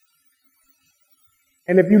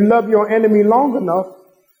 And if you love your enemy long enough,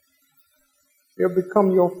 they'll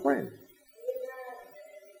become your friend.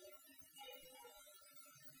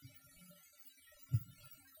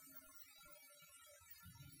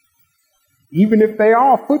 Even if they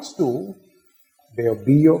are a footstool, they'll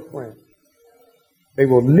be your friend. They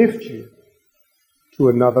will lift you to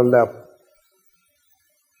another level.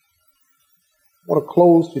 I want to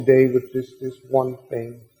close today with this one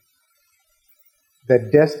thing,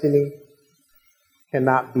 that destiny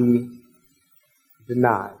cannot be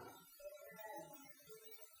denied.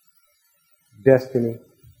 Destiny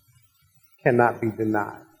cannot be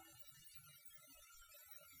denied.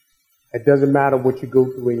 It doesn't matter what you go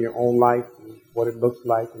through in your own life, and what it looks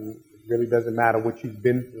like, and it really doesn't matter what you've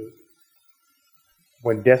been through.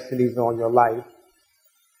 When destiny's on your life,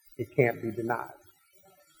 it can't be denied.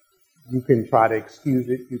 You can try to excuse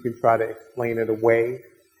it. You can try to explain it away.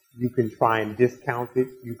 You can try and discount it.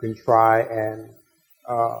 You can try and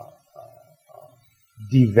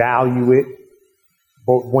devalue it.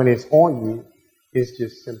 But when it's on you, it's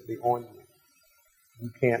just simply on you.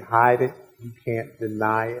 You can't hide it. You can't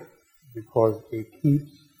deny it because it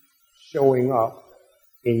keeps showing up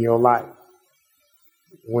in your life.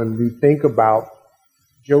 When we think about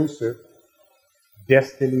Joseph,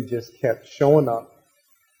 destiny just kept showing up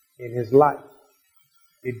in his life.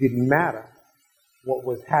 It didn't matter what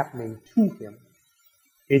was happening to him.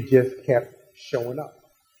 It just kept showing up.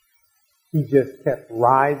 He just kept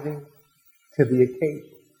rising to the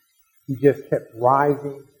occasion. He just kept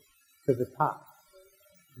rising to the top.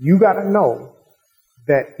 You got to know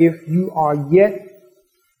that if you are yet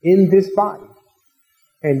in this body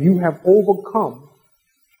and you have overcome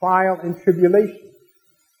trial and tribulation,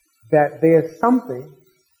 that there's something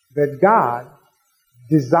that God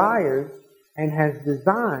desires and has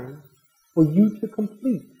designed for you to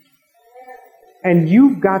complete. And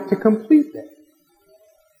you've got to complete that.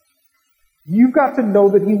 You've got to know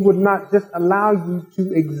that He would not just allow you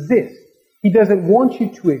to exist. He doesn't want you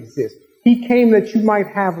to exist. He came that you might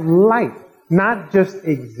have life, not just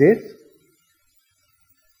exist,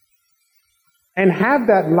 and have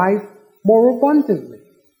that life more abundantly.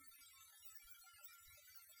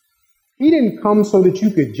 He didn't come so that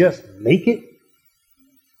you could just make it.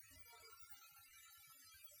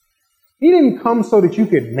 He didn't come so that you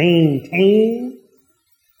could maintain.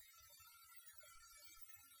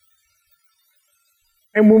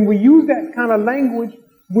 And when we use that kind of language,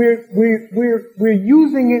 we're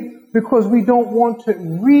using it because we don't want to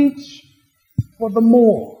reach for the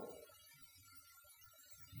more.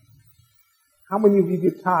 How many of you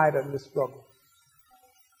get tired of this struggle?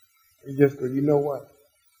 And just go, you know what?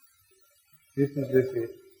 This is just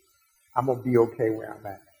it. I'm going to be okay where I'm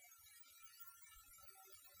at.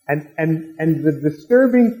 And the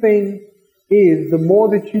disturbing thing is the more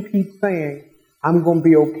that you keep saying, I'm going to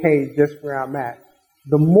be okay just where I'm at,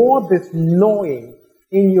 the more this gnawing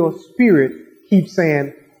in your spirit keeps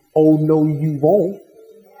saying, oh, no, you won't.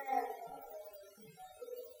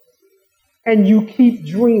 And you keep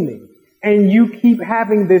dreaming, and you keep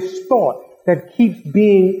having this thought that keeps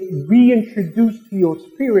being reintroduced to your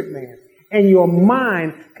spirit man, and your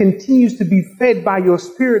mind continues to be fed by your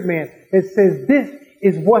spirit man. It says this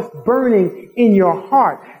is what's burning in your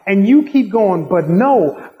heart. And you keep going, but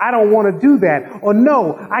no, I don't want to do that. Or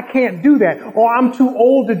no, I can't do that. Or I'm too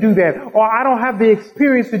old to do that. Or I don't have the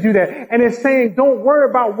experience to do that. And it's saying, don't worry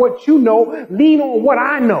about what you know. Lean on what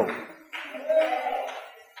I know.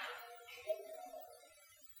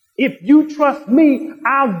 If you trust me,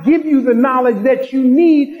 I'll give you the knowledge that you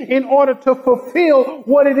need in order to fulfill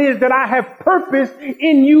what it is that I have purposed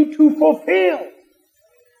in you to fulfill.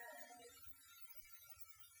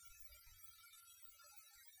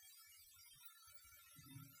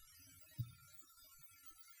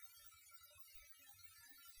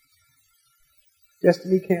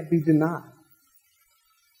 Destiny can't be denied.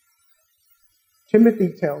 Timothy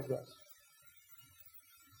tells us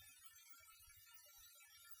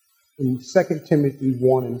in 2 Timothy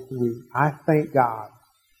 1 and 3, I thank God,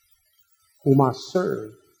 whom I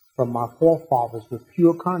serve from my forefathers with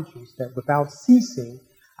pure conscience, that without ceasing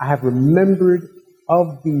I have remembrance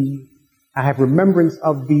of thee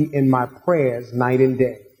in my prayers night and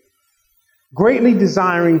day, greatly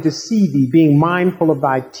desiring to see thee, being mindful of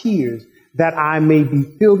thy tears, that I may be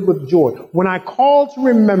filled with joy, when I call to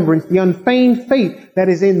remembrance the unfeigned faith that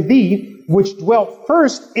is in thee, which dwelt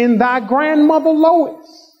first in thy grandmother Lois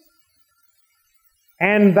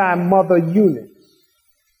and thy mother Eunice.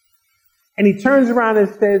 And he turns around and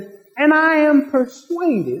says, and I am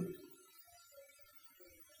persuaded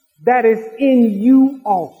that is in you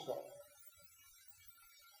also.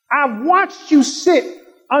 I've watched you sit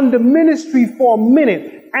under ministry for a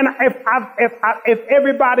minute, and if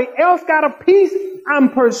everybody else got a piece, I'm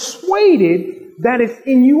persuaded that it's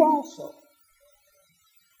in you also.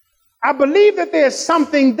 I believe that there's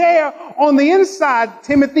something there on the inside,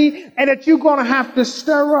 Timothy, and that you're going to have to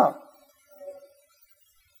stir up.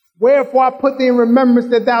 Wherefore I put thee in remembrance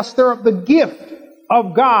that thou stir up the gift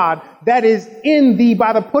of God that is in thee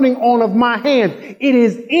by the putting on of my hands. It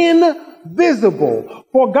is in visible.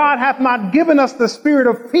 For God hath not given us the spirit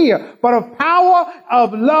of fear, but of power,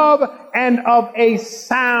 of love, and of a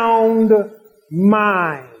sound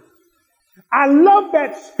mind. I love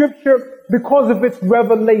that scripture because of its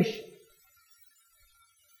revelation.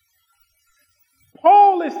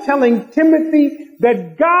 Paul is telling Timothy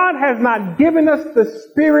that God has not given us the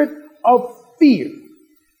spirit of fear.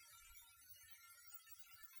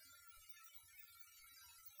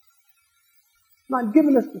 Not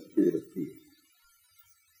given us the spirit of fear.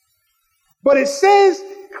 But it says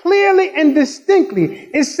clearly and distinctly,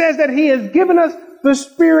 it says that he has given us the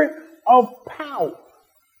spirit of power.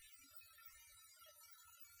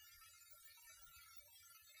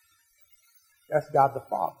 That's God the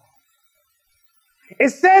Father. It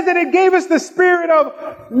says that it gave us the spirit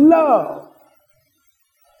of love.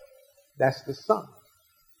 That's the Son.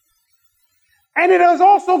 And it has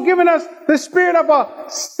also given us the spirit of a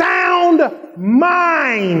sound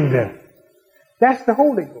mind. That's the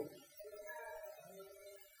Holy Ghost.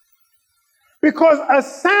 Because a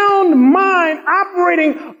sound mind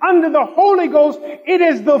operating under the Holy Ghost, it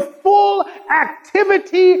is the full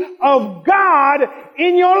activity of God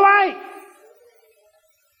in your life.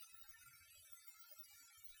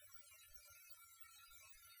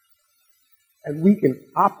 And we can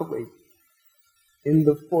operate in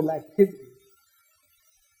the full activity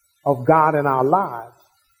of God in our lives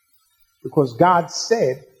because God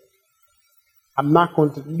said, I'm not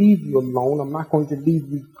going to leave you alone. I'm not going to leave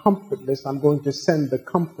you comfortless. I'm going to send the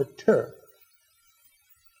Comforter.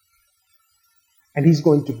 And he's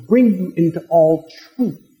going to bring you into all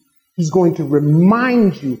truth. He's going to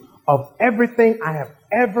remind you of everything I have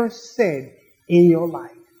ever said in your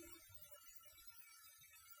life.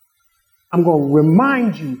 I'm going to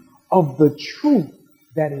remind you of the truth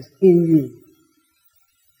that is in you.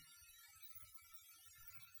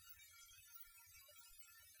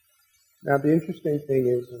 Now, the interesting thing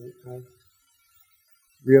is, I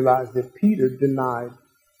realized that Peter denied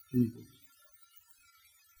Jesus.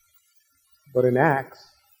 But in Acts,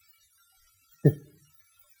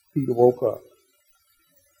 Peter woke up.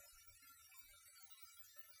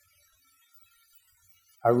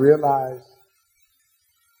 I realized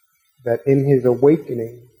that in his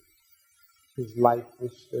awakening, his life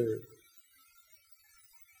was stirred.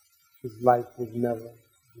 His life was never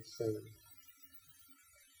the same.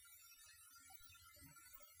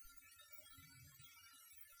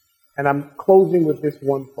 And I'm closing with this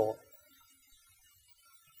one thought.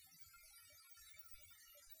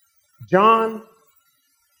 John,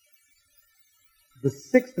 the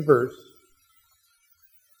 6th verse,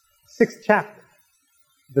 6th chapter,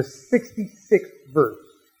 the 66th verse.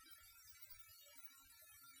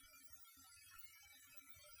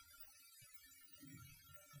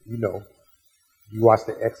 You know, you watch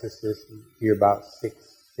The Exorcist, you hear about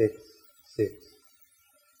 666.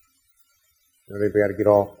 You know,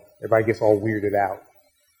 everybody gets all weirded out,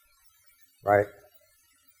 right?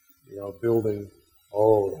 You know, building,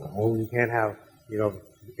 you can't have, you know,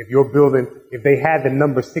 if your building, if they had the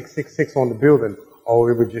number 666 on the building,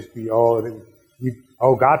 it would just be,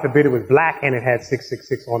 God forbid it was black and it had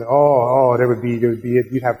 666 on it. There would be,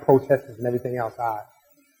 you'd have protesters and everything else.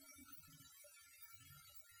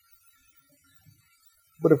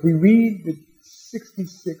 But if we read the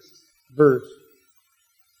 66th verse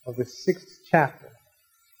of the 6th chapter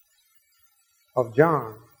of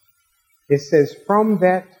John, it says, from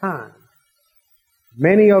that time,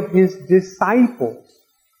 many of his disciples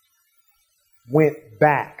went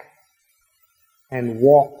back and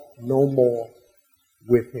walked no more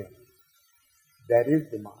with him. That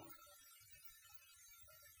is the mind.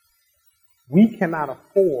 We cannot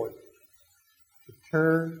afford to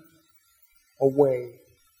turn away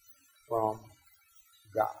from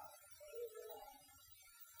God.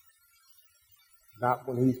 Not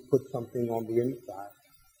when he's put something on the inside.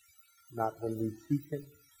 Not when we seek him.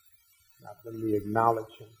 Not when we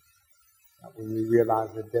acknowledge him. Not when we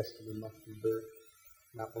realize that destiny must be birthed.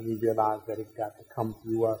 Not when we realize that it's got to come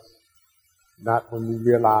through us. Not when we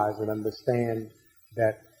realize and understand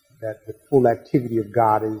that the full activity of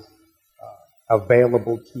God is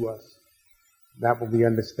available to us. Not when we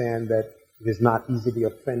understand that it is not easily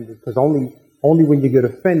offended, because only when you get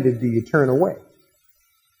offended do you turn away.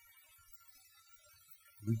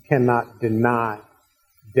 We cannot deny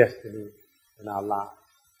destiny in our lives.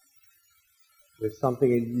 There's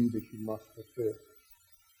something in you that you must fulfill,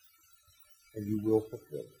 and you will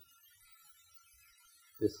fulfill it.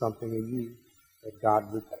 There's something in you that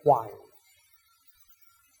God requires,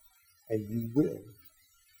 and you will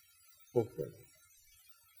fulfill it.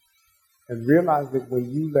 And realize that when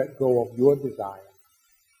you let go of your desire,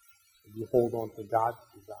 and you hold on to God's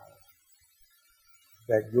desire,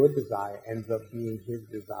 that your desire ends up being his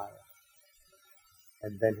desire.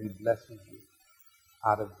 And then he blesses you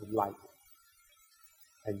out of delight.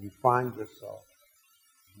 And you find yourself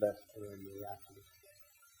blessed in a miraculous way.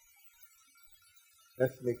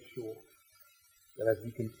 Let's make sure that as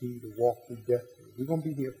we continue to walk through destiny, we're going to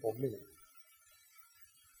be here for a minute.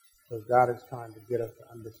 Because God is trying to get us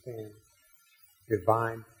to understand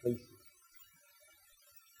divine places.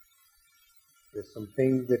 There's some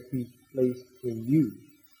things that he's placed in you,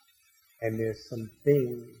 and there's some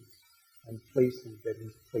things and places that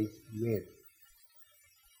he's placed you in.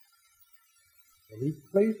 And he's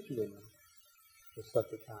placed you in them for such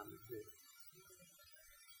a time as this.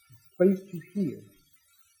 He's placed you here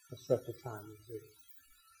for such a time as this.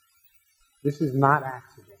 This is not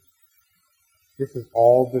accident. This is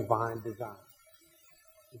all divine design.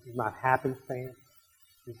 This is not happenstance.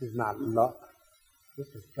 This is not luck. This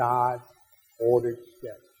is God's ordered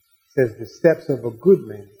steps. It says the steps of a good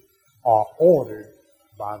man are ordered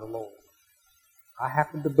by the Lord. I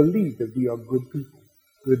happen to believe that we are good people,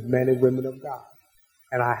 good men and women of God.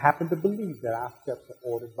 And I happen to believe that our steps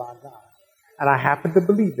are ordered by God. And I happen to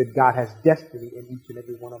believe that God has destiny in each and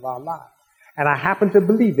every one of our lives. And I happen to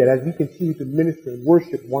believe that as we continue to minister and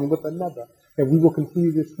worship one with another, that we will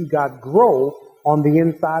continue to see God grow on the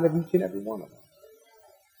inside of each and every one of us.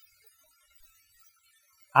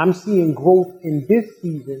 I'm seeing growth in this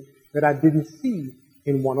season that I didn't see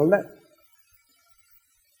in 111.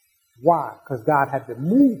 Why? Because God had to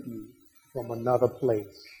move you from another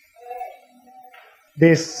place.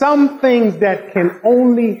 There's some things that can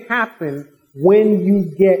only happen when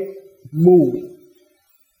you get moved.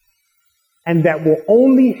 And that will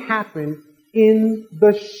only happen in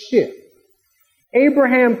the shift.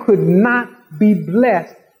 Abraham could not be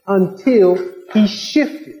blessed until he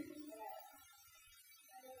shifted.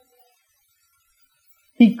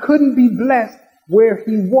 He couldn't be blessed where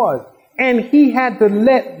he was. And he had to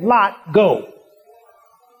let Lot go.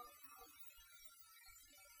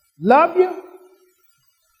 Love you,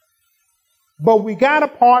 but we got to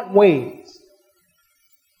part ways.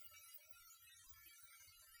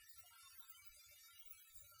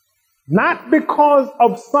 Not because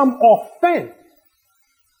of some offense.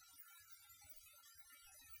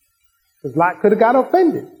 Because Lot could have got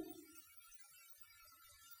offended.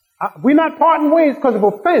 We're not parting ways because of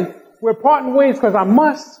offense. We're parting ways because I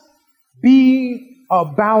must be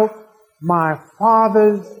about my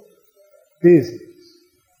Father's business.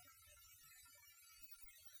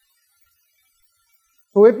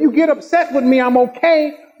 So if you get upset with me, I'm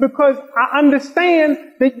okay because I understand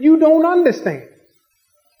that you don't understand.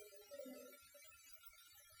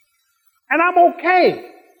 And I'm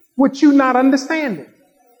okay with you not understanding.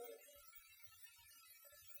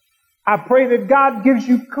 I pray that God gives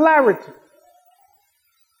you clarity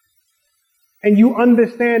and you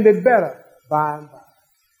understand it better by and by.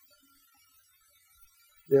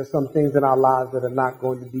 There are some things in our lives that are not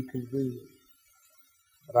going to be convenient,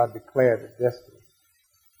 but I declare that destiny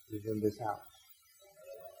is in this house.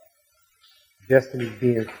 Destiny is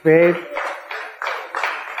being fed.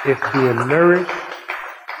 It's being nourished.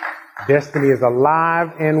 Destiny is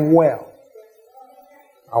alive and well.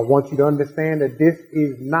 I want you to understand that this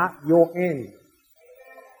is not your end.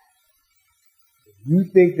 If you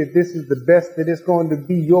think that this is the best that it's going to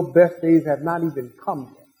be, your best days have not even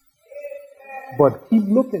come yet. But keep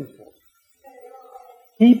looking for it.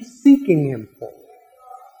 Keep seeking him for it.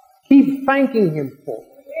 Keep thanking him for it.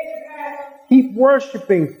 Keep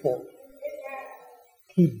worshiping for it.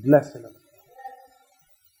 Keep blessing him.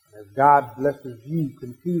 As God blesses you,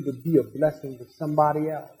 continue to be a blessing to somebody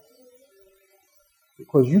else.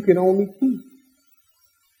 Because you can only keep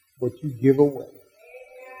what you give away.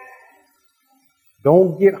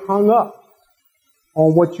 Don't get hung up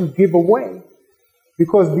on what you give away,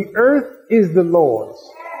 because the earth is the Lord's,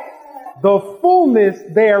 the fullness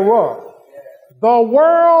thereof, the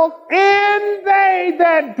world and they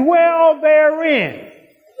that dwell therein.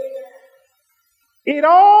 It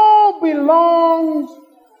all belongs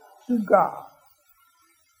to God.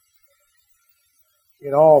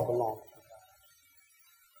 It all belongs to God.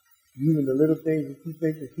 Even the little things that you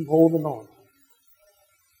think that you holding on to,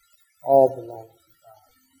 all belongs to God.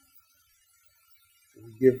 So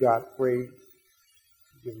we give God praise,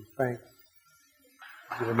 we give him thanks,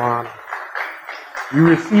 we give him honor. You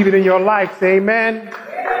receive it in your life. Say amen.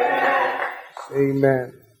 Amen.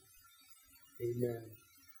 Amen. Amen.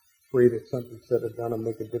 Pray that something said or done will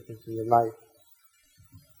make a difference in your life.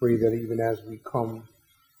 Pray that even as we come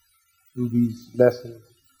through these lessons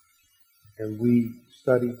and we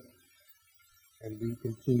study and we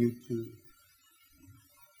continue to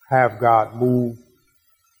have God move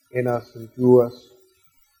in us and through us,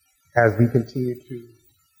 as we continue to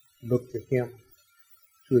look to him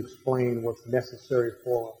to explain what's necessary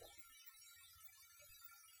for us.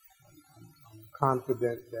 I'm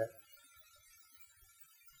confident that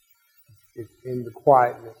it's in the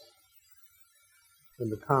quietness, it's in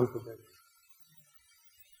the confidence,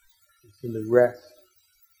 it's in the rest,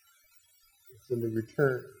 it's in the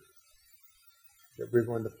return that we're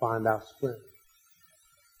going to find our strength.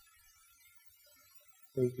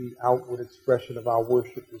 I think the outward expression of our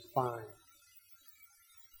worship is fine.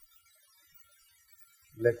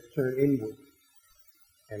 Let's turn inward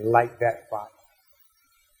and light that fire.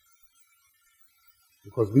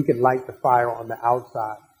 Because we can light the fire on the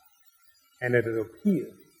outside and it'll appear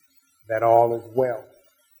that all is well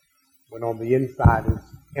when on the inside is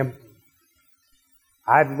empty.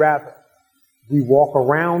 I'd rather we walk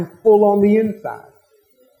around full on the inside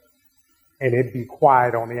and it be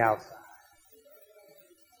quiet on the outside.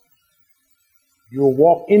 You'll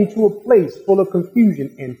walk into a place full of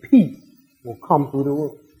confusion and peace will come through the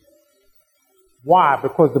room. Why?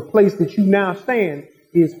 Because the place that you now stand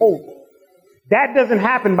is holy. That doesn't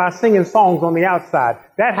happen by singing songs on the outside.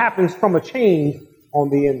 That happens from a change on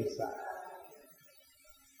the inside.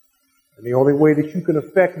 And the only way that you can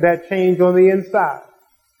affect that change on the inside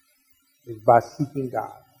is by seeking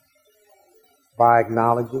God, by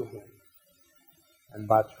acknowledging him, and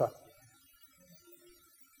by trusting.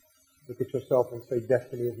 Look at yourself and say,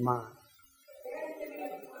 destiny is mine.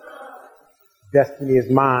 Destiny is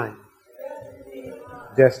mine.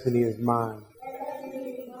 Destiny is mine.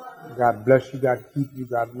 God bless you. God keep you.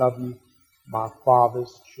 God love you. My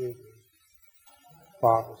Father's children.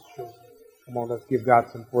 Father's children. Come on, let's give God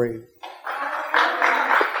some praise.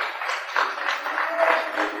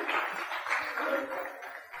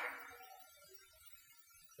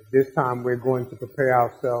 At this time, we're going to prepare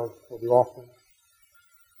ourselves for the offering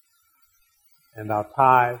and our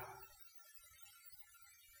tithe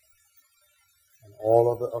and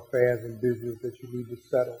all of the affairs and business that you need to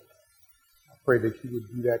settle. I pray that you would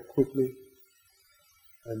do that quickly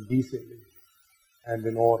and decently and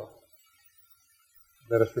in order.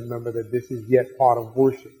 Let us remember that this is yet part of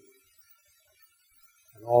worship.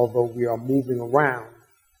 And although we are moving around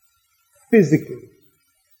physically,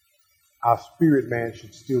 our spirit man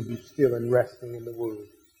should still be still and resting in the Word.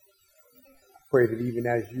 I pray that even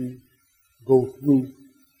as you go through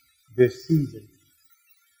this season,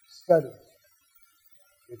 study.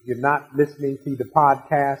 If you're not listening to the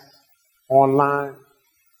podcasts online,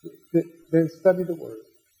 then study the Word.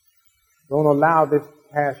 Don't allow this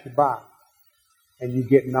to pass you by and you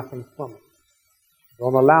get nothing from it.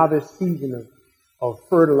 Don't allow this season of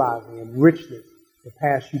fertilizing and richness to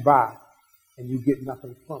pass you by and you get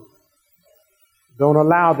nothing from it. Don't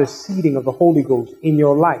allow the seeding of the Holy Ghost in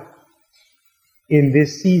your life in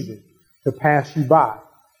this season to pass you by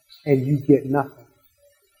and you get nothing.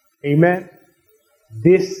 Amen?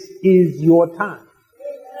 This is your time.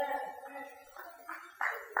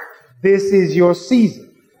 This is your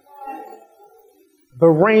season. The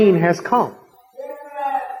rain has come.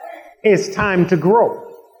 It's time to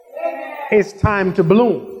grow. It's time to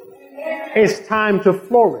bloom. It's time to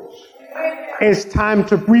flourish. It's time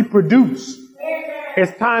to reproduce.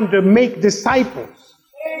 It's time to make disciples.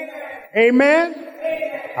 Amen?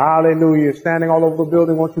 Hallelujah. Standing all over the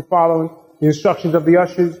building, won't you follow the instructions of the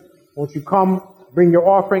ushers? Won't you come, bring your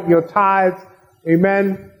offering, your tithes,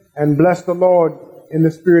 amen, and bless the Lord in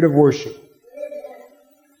the spirit of worship.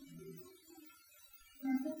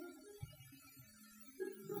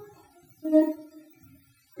 Amen.